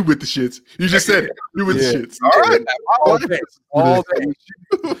 Yeah, you with the shits. You just said it. You with the shits. All right. All day.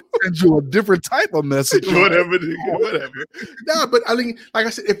 Send you a different type of message. Whatever. Nah, but I mean, like I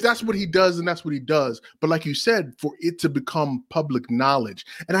said, if that's what he does, then that's what he does. But like you said, for it to become public knowledge.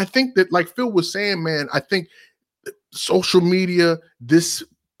 And I think that, like Phil was saying, man, I think social media, this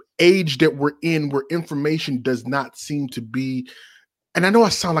age that we're in, where information does not seem to be, and I know I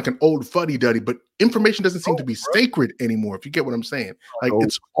sound like an old fuddy-duddy, but information doesn't seem to be sacred anymore, if you get what I'm saying. Like,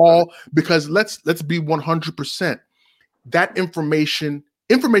 it's all, because let's be 100%. That information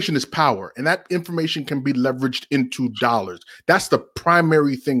is power, and that information can be leveraged into dollars. That's the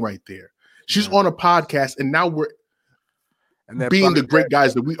primary thing right there. She's on a podcast, and now we're being the great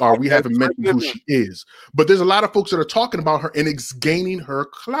guys that we are. We haven't mentioned who she is, but there's a lot of folks that are talking about her, and it's gaining her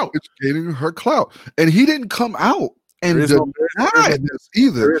clout. And he didn't come out and deny this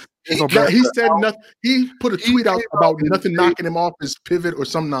either. He said nothing. He put a tweet out about nothing knocking him off his pivot or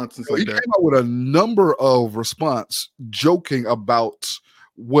some nonsense like that. He came out with a number of response joking about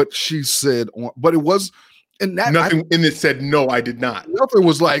what she said but it was nothing in it said, no, I did not. Nothing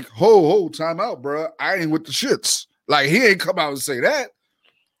was like, ho, time out, bro. I ain't with the shits. Like, he ain't come out and say that.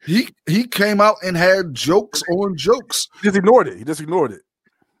 He came out and had jokes on jokes. He just ignored it.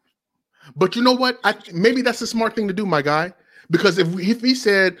 But you know what? Maybe that's a smart thing to do, my guy. Because if he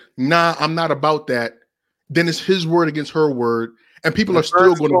said, nah, I'm not about that, then it's his word against her word, and people are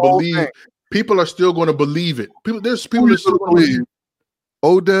still going to believe. People are still going to believe it. There's people that still going to believe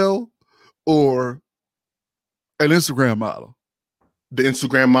Odell or an Instagram model. The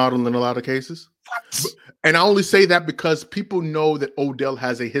Instagram model in a lot of cases. And I only say that because people know that Odell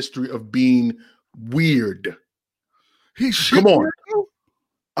has a history of being weird. Come on.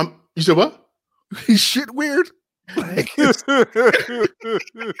 You said what? He's shit weird.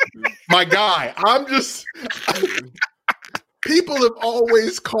 My guy, people have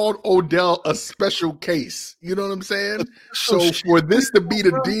always called Odell a special case. You know what I'm saying? So for this to be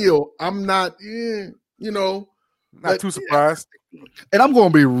the deal, I'm not, not too surprised. And I'm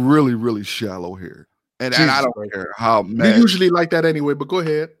going to be really, really shallow here. And I don't care how mad. You usually like that anyway, but go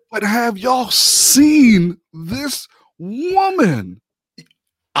ahead. But have y'all seen this woman?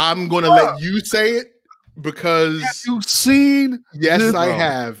 I'm going to let you say it because have you seen? Yes, I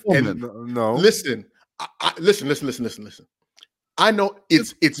have. Woman? And no. Listen. Listen. I know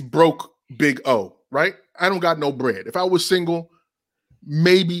it's broke Big O, right? I don't got no bread. If I was single,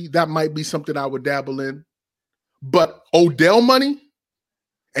 maybe that might be something I would dabble in. But Odell money,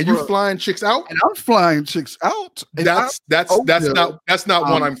 and you flying chicks out, and I'm flying chicks out. That's not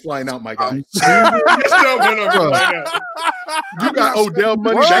one I'm flying out, my guy. That's not one I'm flying out. You got Odell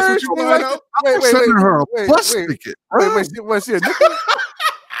money. That's what you flying out. I'm sending her a bus ticket. Wait, she a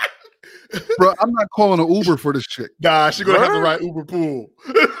bro, I'm not calling an Uber for this chick. Nah, she's gonna have the right Uber pool.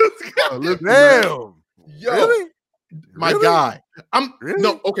 Damn. Yo, really? My guy.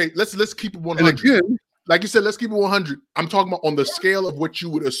 Okay, let's keep it 100. And again, like you said, let's keep it 100. I'm talking about on the scale of what you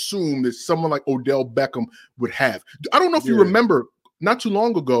would assume that someone like Odell Beckham would have. I don't know if you remember, not too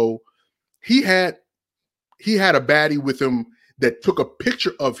long ago, he had a baddie with him that took a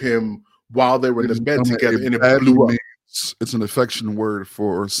picture of him while they were in the bed together, and it blew up. It's an affection word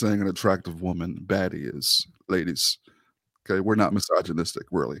for saying an attractive woman. Baddie is, ladies. Okay, we're not misogynistic,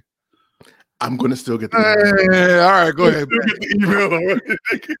 really. I'm gonna still get the email. Hey, all right, go ahead.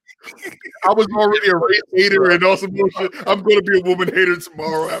 I was already a race hater and all some bullshit. I'm gonna be a woman hater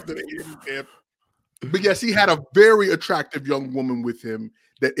tomorrow after the evening camp. But yes, he had a very attractive young woman with him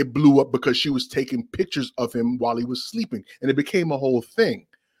that it blew up because she was taking pictures of him while he was sleeping, and it became a whole thing.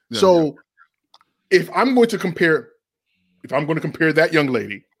 If I'm going to compare that young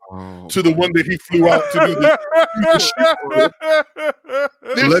lady to the one that he flew out to do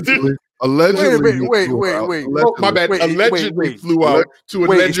the allegedly. Wait. My bad. Allegedly flew out to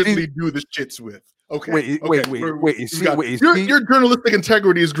allegedly do the shits with. Okay. Wait. Your journalistic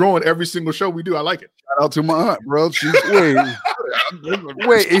integrity is growing every single show we do. I like it. Shout out to my aunt, bro.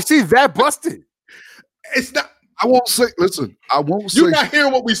 Wait, is she that busted? It's not. I won't say. Listen, I won't say. You're not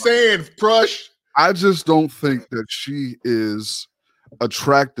hearing what we're saying, Prush. I just don't think that she is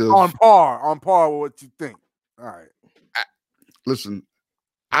attractive. On par with what you think. All right. Listen,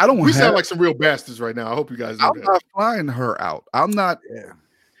 I don't. We sound like some real bastards right now. I hope you guys know I'm that. not flying her out. I'm not.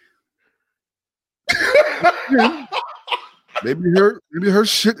 Yeah. Maybe her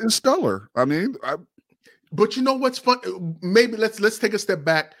shit is stellar. I mean, but you know what's fun? Maybe let's take a step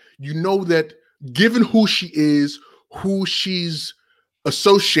back. You know that given who she is, who she's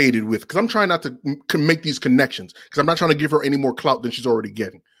associated with, because I'm trying not to make these connections, because I'm not trying to give her any more clout than she's already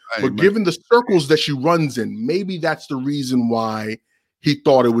getting. But given the circles that she runs in, maybe that's the reason why he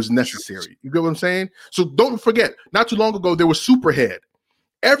thought it was necessary. You get what I'm saying? So don't forget, not too long ago, there was Superhead.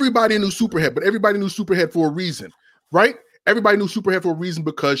 Everybody knew Superhead, but everybody knew Superhead for a reason, right? Everybody knew Superhead for a reason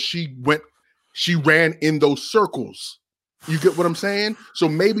because she ran in those circles. You get what I'm saying? So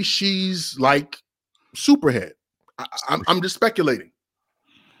maybe she's like Superhead. I'm just speculating.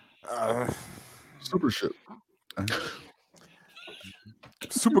 Super shit.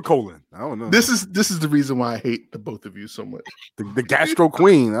 Super colon. I don't know. This is the reason why I hate the both of you so much. The gastro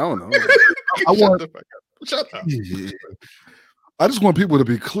queen. I don't know. Shut up. I just want people to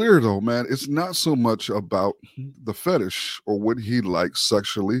be clear, though, man. It's not so much about the fetish or what he likes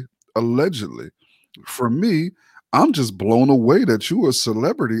sexually, allegedly. For me, I'm just blown away that you're a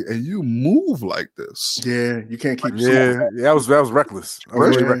celebrity and you move like this. Yeah, you can't keep. That was reckless. That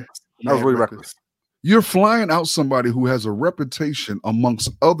was really reckless. You're flying out somebody who has a reputation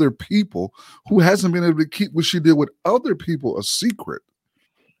amongst other people who hasn't been able to keep what she did with other people a secret.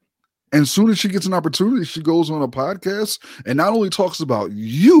 And as soon as she gets an opportunity, she goes on a podcast and not only talks about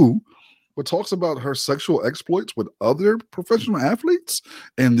you, but talks about her sexual exploits with other professional athletes.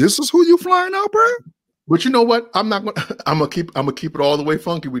 And this is who you flying out, bro? But you know what? I'm gonna keep it all the way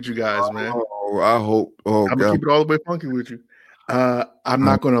funky with you guys, man. I hope. I'm gonna keep it all the way funky with you. I'm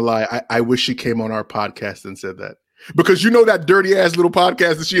not gonna lie. I wish she came on our podcast and said that, because you know that dirty ass little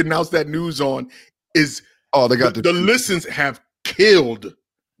podcast that she announced that news on is they got the listens have killed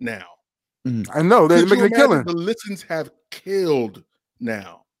now. I know they're making a killing. The listens have killed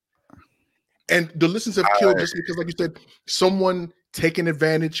now, and the listens have killed just because, like you said, someone taking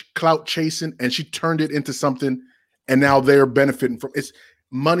advantage, clout chasing, and she turned it into something, and now they're benefiting from it's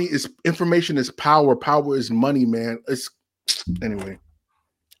money. Is information is power. Power is money, man. Anyway,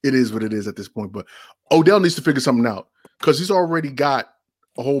 it is what it is at this point. But Odell needs to figure something out, because he's already got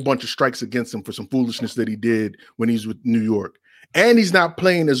a whole bunch of strikes against him for some foolishness that he did when he's with New York. And he's not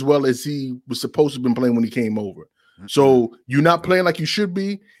playing as well as he was supposed to have been playing when he came over. So you're not playing like you should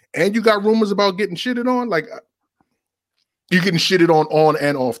be, and you got rumors about getting shitted on. Like, you're getting shitted on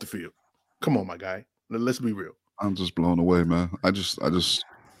and off the field. Come on, my guy. Let's be real. I'm just blown away, man. I just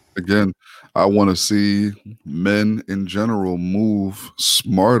again, I want to see men in general move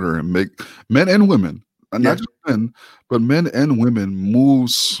smarter and make men and women, and not just men, but men and women move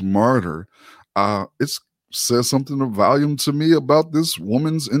smarter. It's says something of volume to me about this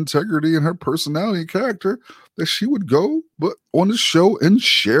woman's integrity and her personality and character, that she would go but on the show and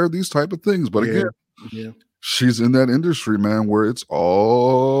share these type of things. But again, she's in that industry, man, where it's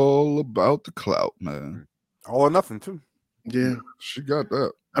all about the clout, man. All or nothing, too. Yeah, she got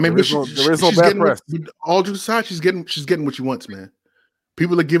that. I mean, there is no bad press. All due aside, she's getting what she wants, man.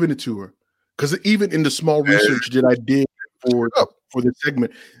 People are giving it to her, because even in the small research that I did for the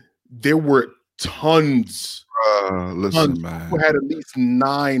segment, there were tons. Listen, man. People had at least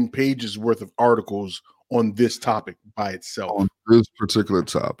 9 pages worth of articles on this topic by itself. On this particular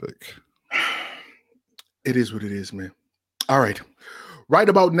topic. It is what it is, man. All right. Right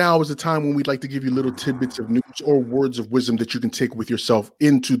about now is the time when we'd like to give you little tidbits of news or words of wisdom that you can take with yourself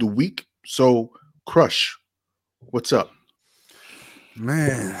into the week. So, Crush, what's up?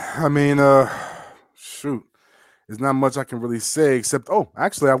 Man, I mean, shoot. There's not much I can really say except,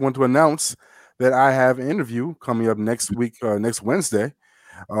 actually, I want to announce that I have an interview coming up next week, next Wednesday,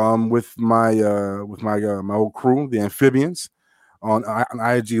 with my old crew, the Amphibians, on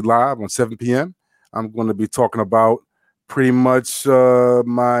IG Live on 7 p.m. I'm going to be talking about pretty much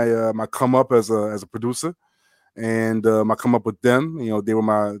my come up as a producer, and my come up with them. You know,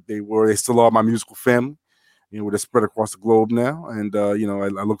 they still are my musical family. You know, they're spread across the globe now, and I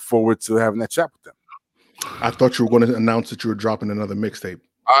look forward to having that chat with them. I thought you were going to announce that you were dropping another mixtape.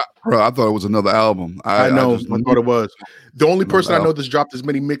 I thought it was another album. I know. I thought it was. The only person I know that's dropped as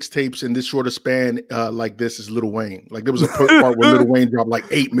many mixtapes in this short a span like this is Lil Wayne. Like, there was a part where Lil Wayne dropped like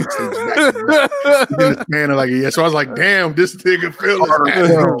 8 mixtapes in a span of like a year. So I was like, damn, this nigga Phil is at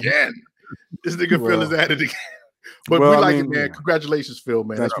it again. This nigga Phil is at it again. But we like it, man. Congratulations, Phil,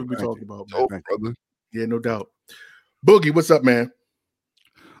 man. That's what we're talking about, man. Brother. Yeah, no doubt. Boogie, what's up, man?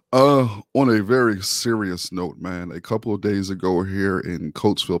 On a very serious note, man, a couple of days ago here in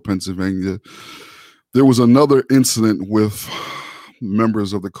Coatesville, Pennsylvania, there was another incident with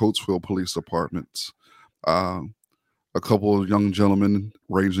members of the Coatesville Police Department. A couple of young gentlemen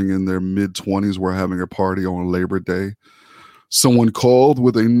ranging in their mid-20s were having a party on Labor Day. Someone called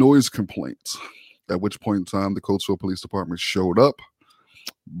with a noise complaint, at which point in time the Coatesville Police Department showed up,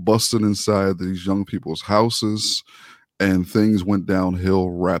 busted inside these young people's houses, and things went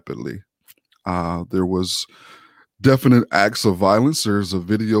downhill rapidly. There was definite acts of violence. There's a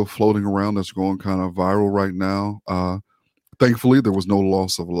video floating around that's going kind of viral right now. Thankfully, there was no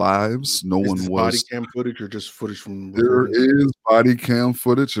loss of lives. No one was. Body cam footage or just footage from? There is body cam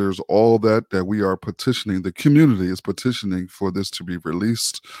footage. There's all that we are petitioning. The community is petitioning for this to be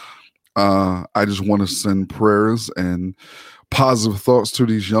released. I just want to send prayers and positive thoughts to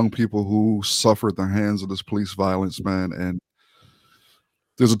these young people who suffered the hands of this police violence, man. And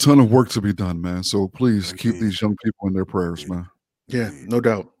there's a ton of work to be done, man. So please keep these young people in their prayers, man. Yeah, no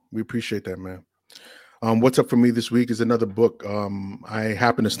doubt. We appreciate that, man. What's up for me this week is another book. I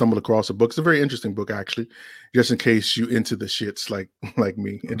happened to stumble across a book. It's a very interesting book, actually, just in case you into the shits like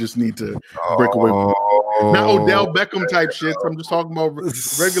me and just need to break away from not Odell Beckham type shit. I'm just talking about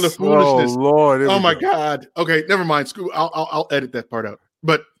regular foolishness. Oh, Lord. Oh, my God. Okay, never mind. Screw. I'll edit that part out.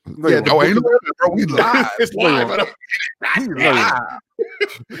 But yeah, we live. It's live.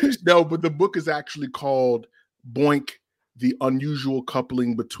 No, but the book is actually called Boink: The Unusual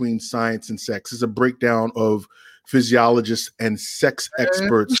Coupling Between Science and Sex. It's a breakdown of physiologists and sex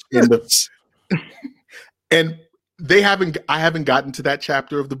experts in the and I haven't gotten to that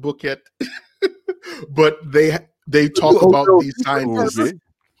chapter of the book yet. But they talk about these scientists.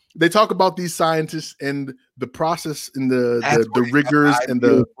 They talk about these scientists and the process and the rigors and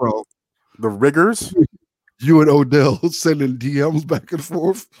the rigors. You and Odell sending DMs back and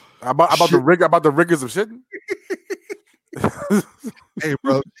forth about the rigors of shitting. Hey,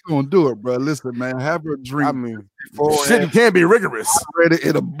 bro, you gonna do it, bro? Listen, man, have a drink. I mean, shitting can be rigorous. I read it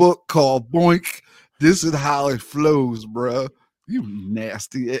in a book called Boink. This is how it flows, bro. You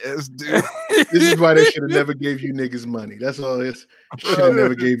nasty ass dude. This is why they should have never gave you niggas money. That's all it is. Should have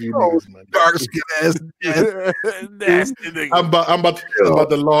never gave you niggas money. Dark skin ass. Nasty nigga. I'm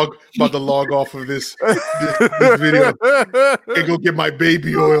about to log off of this video and go get my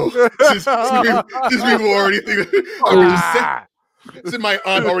baby oil. Since people already think since my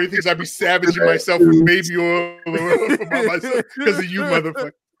aunt already thinks I'd be savaging myself with baby oil by myself because of you,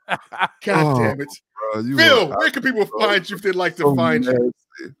 motherfucker. God damn it. Phil, where can people find you if they'd like to find you?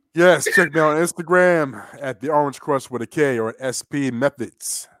 Yes, check me out on Instagram at the Orange Crush with a K or at SP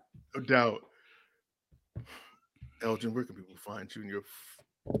Methods. No doubt. Elgin, where can people find you in your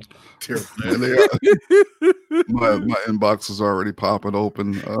terrible my inbox is already popping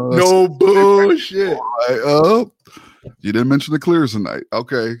open. No bullshit. You didn't mention the clears tonight.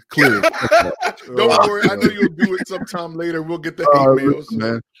 Okay, clear. Don't worry. I know you'll do it sometime later. We'll get the hate mails.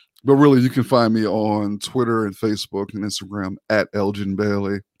 Man. But really, you can find me on Twitter and Facebook and Instagram at Elgin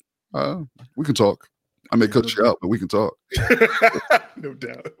Bailey. We can talk. I may cut you out, but we can talk. No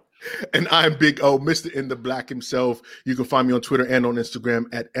doubt. And I'm Big O, Mr. In the Black himself. You can find me on Twitter and on Instagram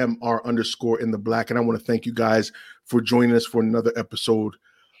at MR_in the Black. And I want to thank you guys for joining us for another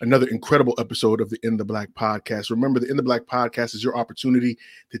incredible episode of the In the Black podcast. Remember, the In the Black podcast is your opportunity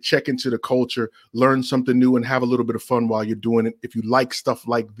to check into the culture, learn something new, and have a little bit of fun while you're doing it. If you like stuff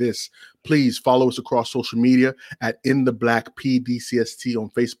like this, please follow us across social media at In the Black PDCST on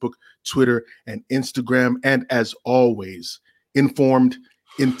Facebook, Twitter, and Instagram. And as always, informed,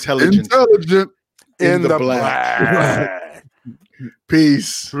 intelligent in the black.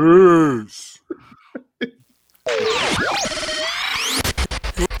 Peace.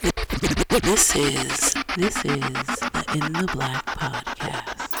 This is the In the Black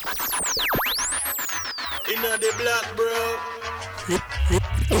podcast. In the black, bro.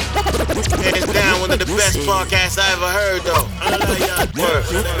 Hands down, one of the best podcasts I ever heard, though. I love y'all.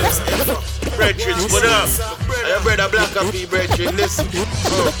 Brethren, what up? I read a black up here, brethren. Listen.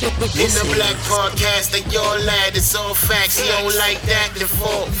 In the Black podcast, and your lad, it's all facts. He don't like that, then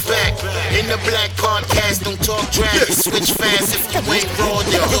fall back. In the Black podcast, don't talk trash. Switch fast if you ain't raw,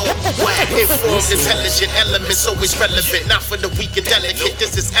 then yo, whack. Informed, intelligent elements, always relevant. Not for the weak and delicate.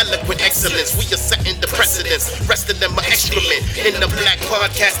 This is eloquent excellence. We are setting the precedence. Rest of them are excrement. In the Black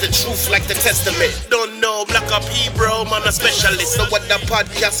podcast, the truth like the testament. Don't know, black up here, bro, man, a specialist. No other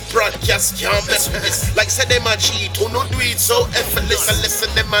podcast, broadcast, can't mess with this. Like said, them a cheat, who no do it so effortless. I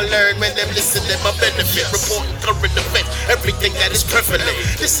listen, them I learn, when them listen, them I benefit. Reporting current events, everything that is prevalent.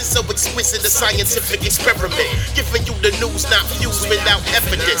 This is so exquisite, a scientific experiment. Giving you the news, not views without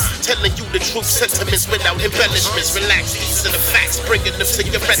evidence. Telling you the truth, sentiments without embellishments. Relax, these are the facts, bringing them to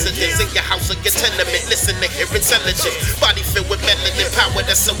your residence. In your house or your tenement, listen to hear intelligence. Body filled with melanin power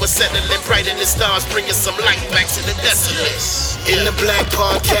that's so unsettling. Brighter than stars, bringing some light back to the desolate. In the Black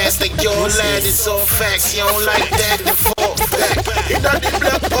Podcast, like your lad, it's all facts. You don't like that, then fall back. In the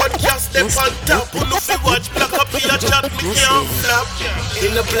Black Podcast, they on top. Who if you watch Black up here, chat me can't flop.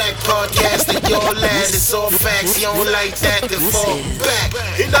 In the Black Podcast, like your lad, it's all facts. You don't like that, then fall back.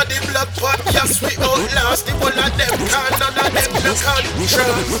 In the Black Podcast, we outlast. The one of them can, none of them no can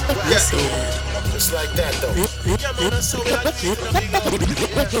trust. Yeah. Just like that though. Yeah, man, that's so bad.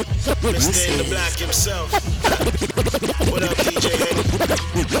 Mr. In the Black himself. What up, DJ Henry?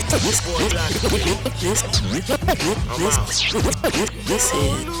 This boy Black. I'm out.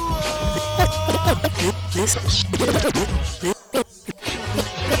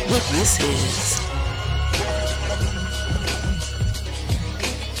 This is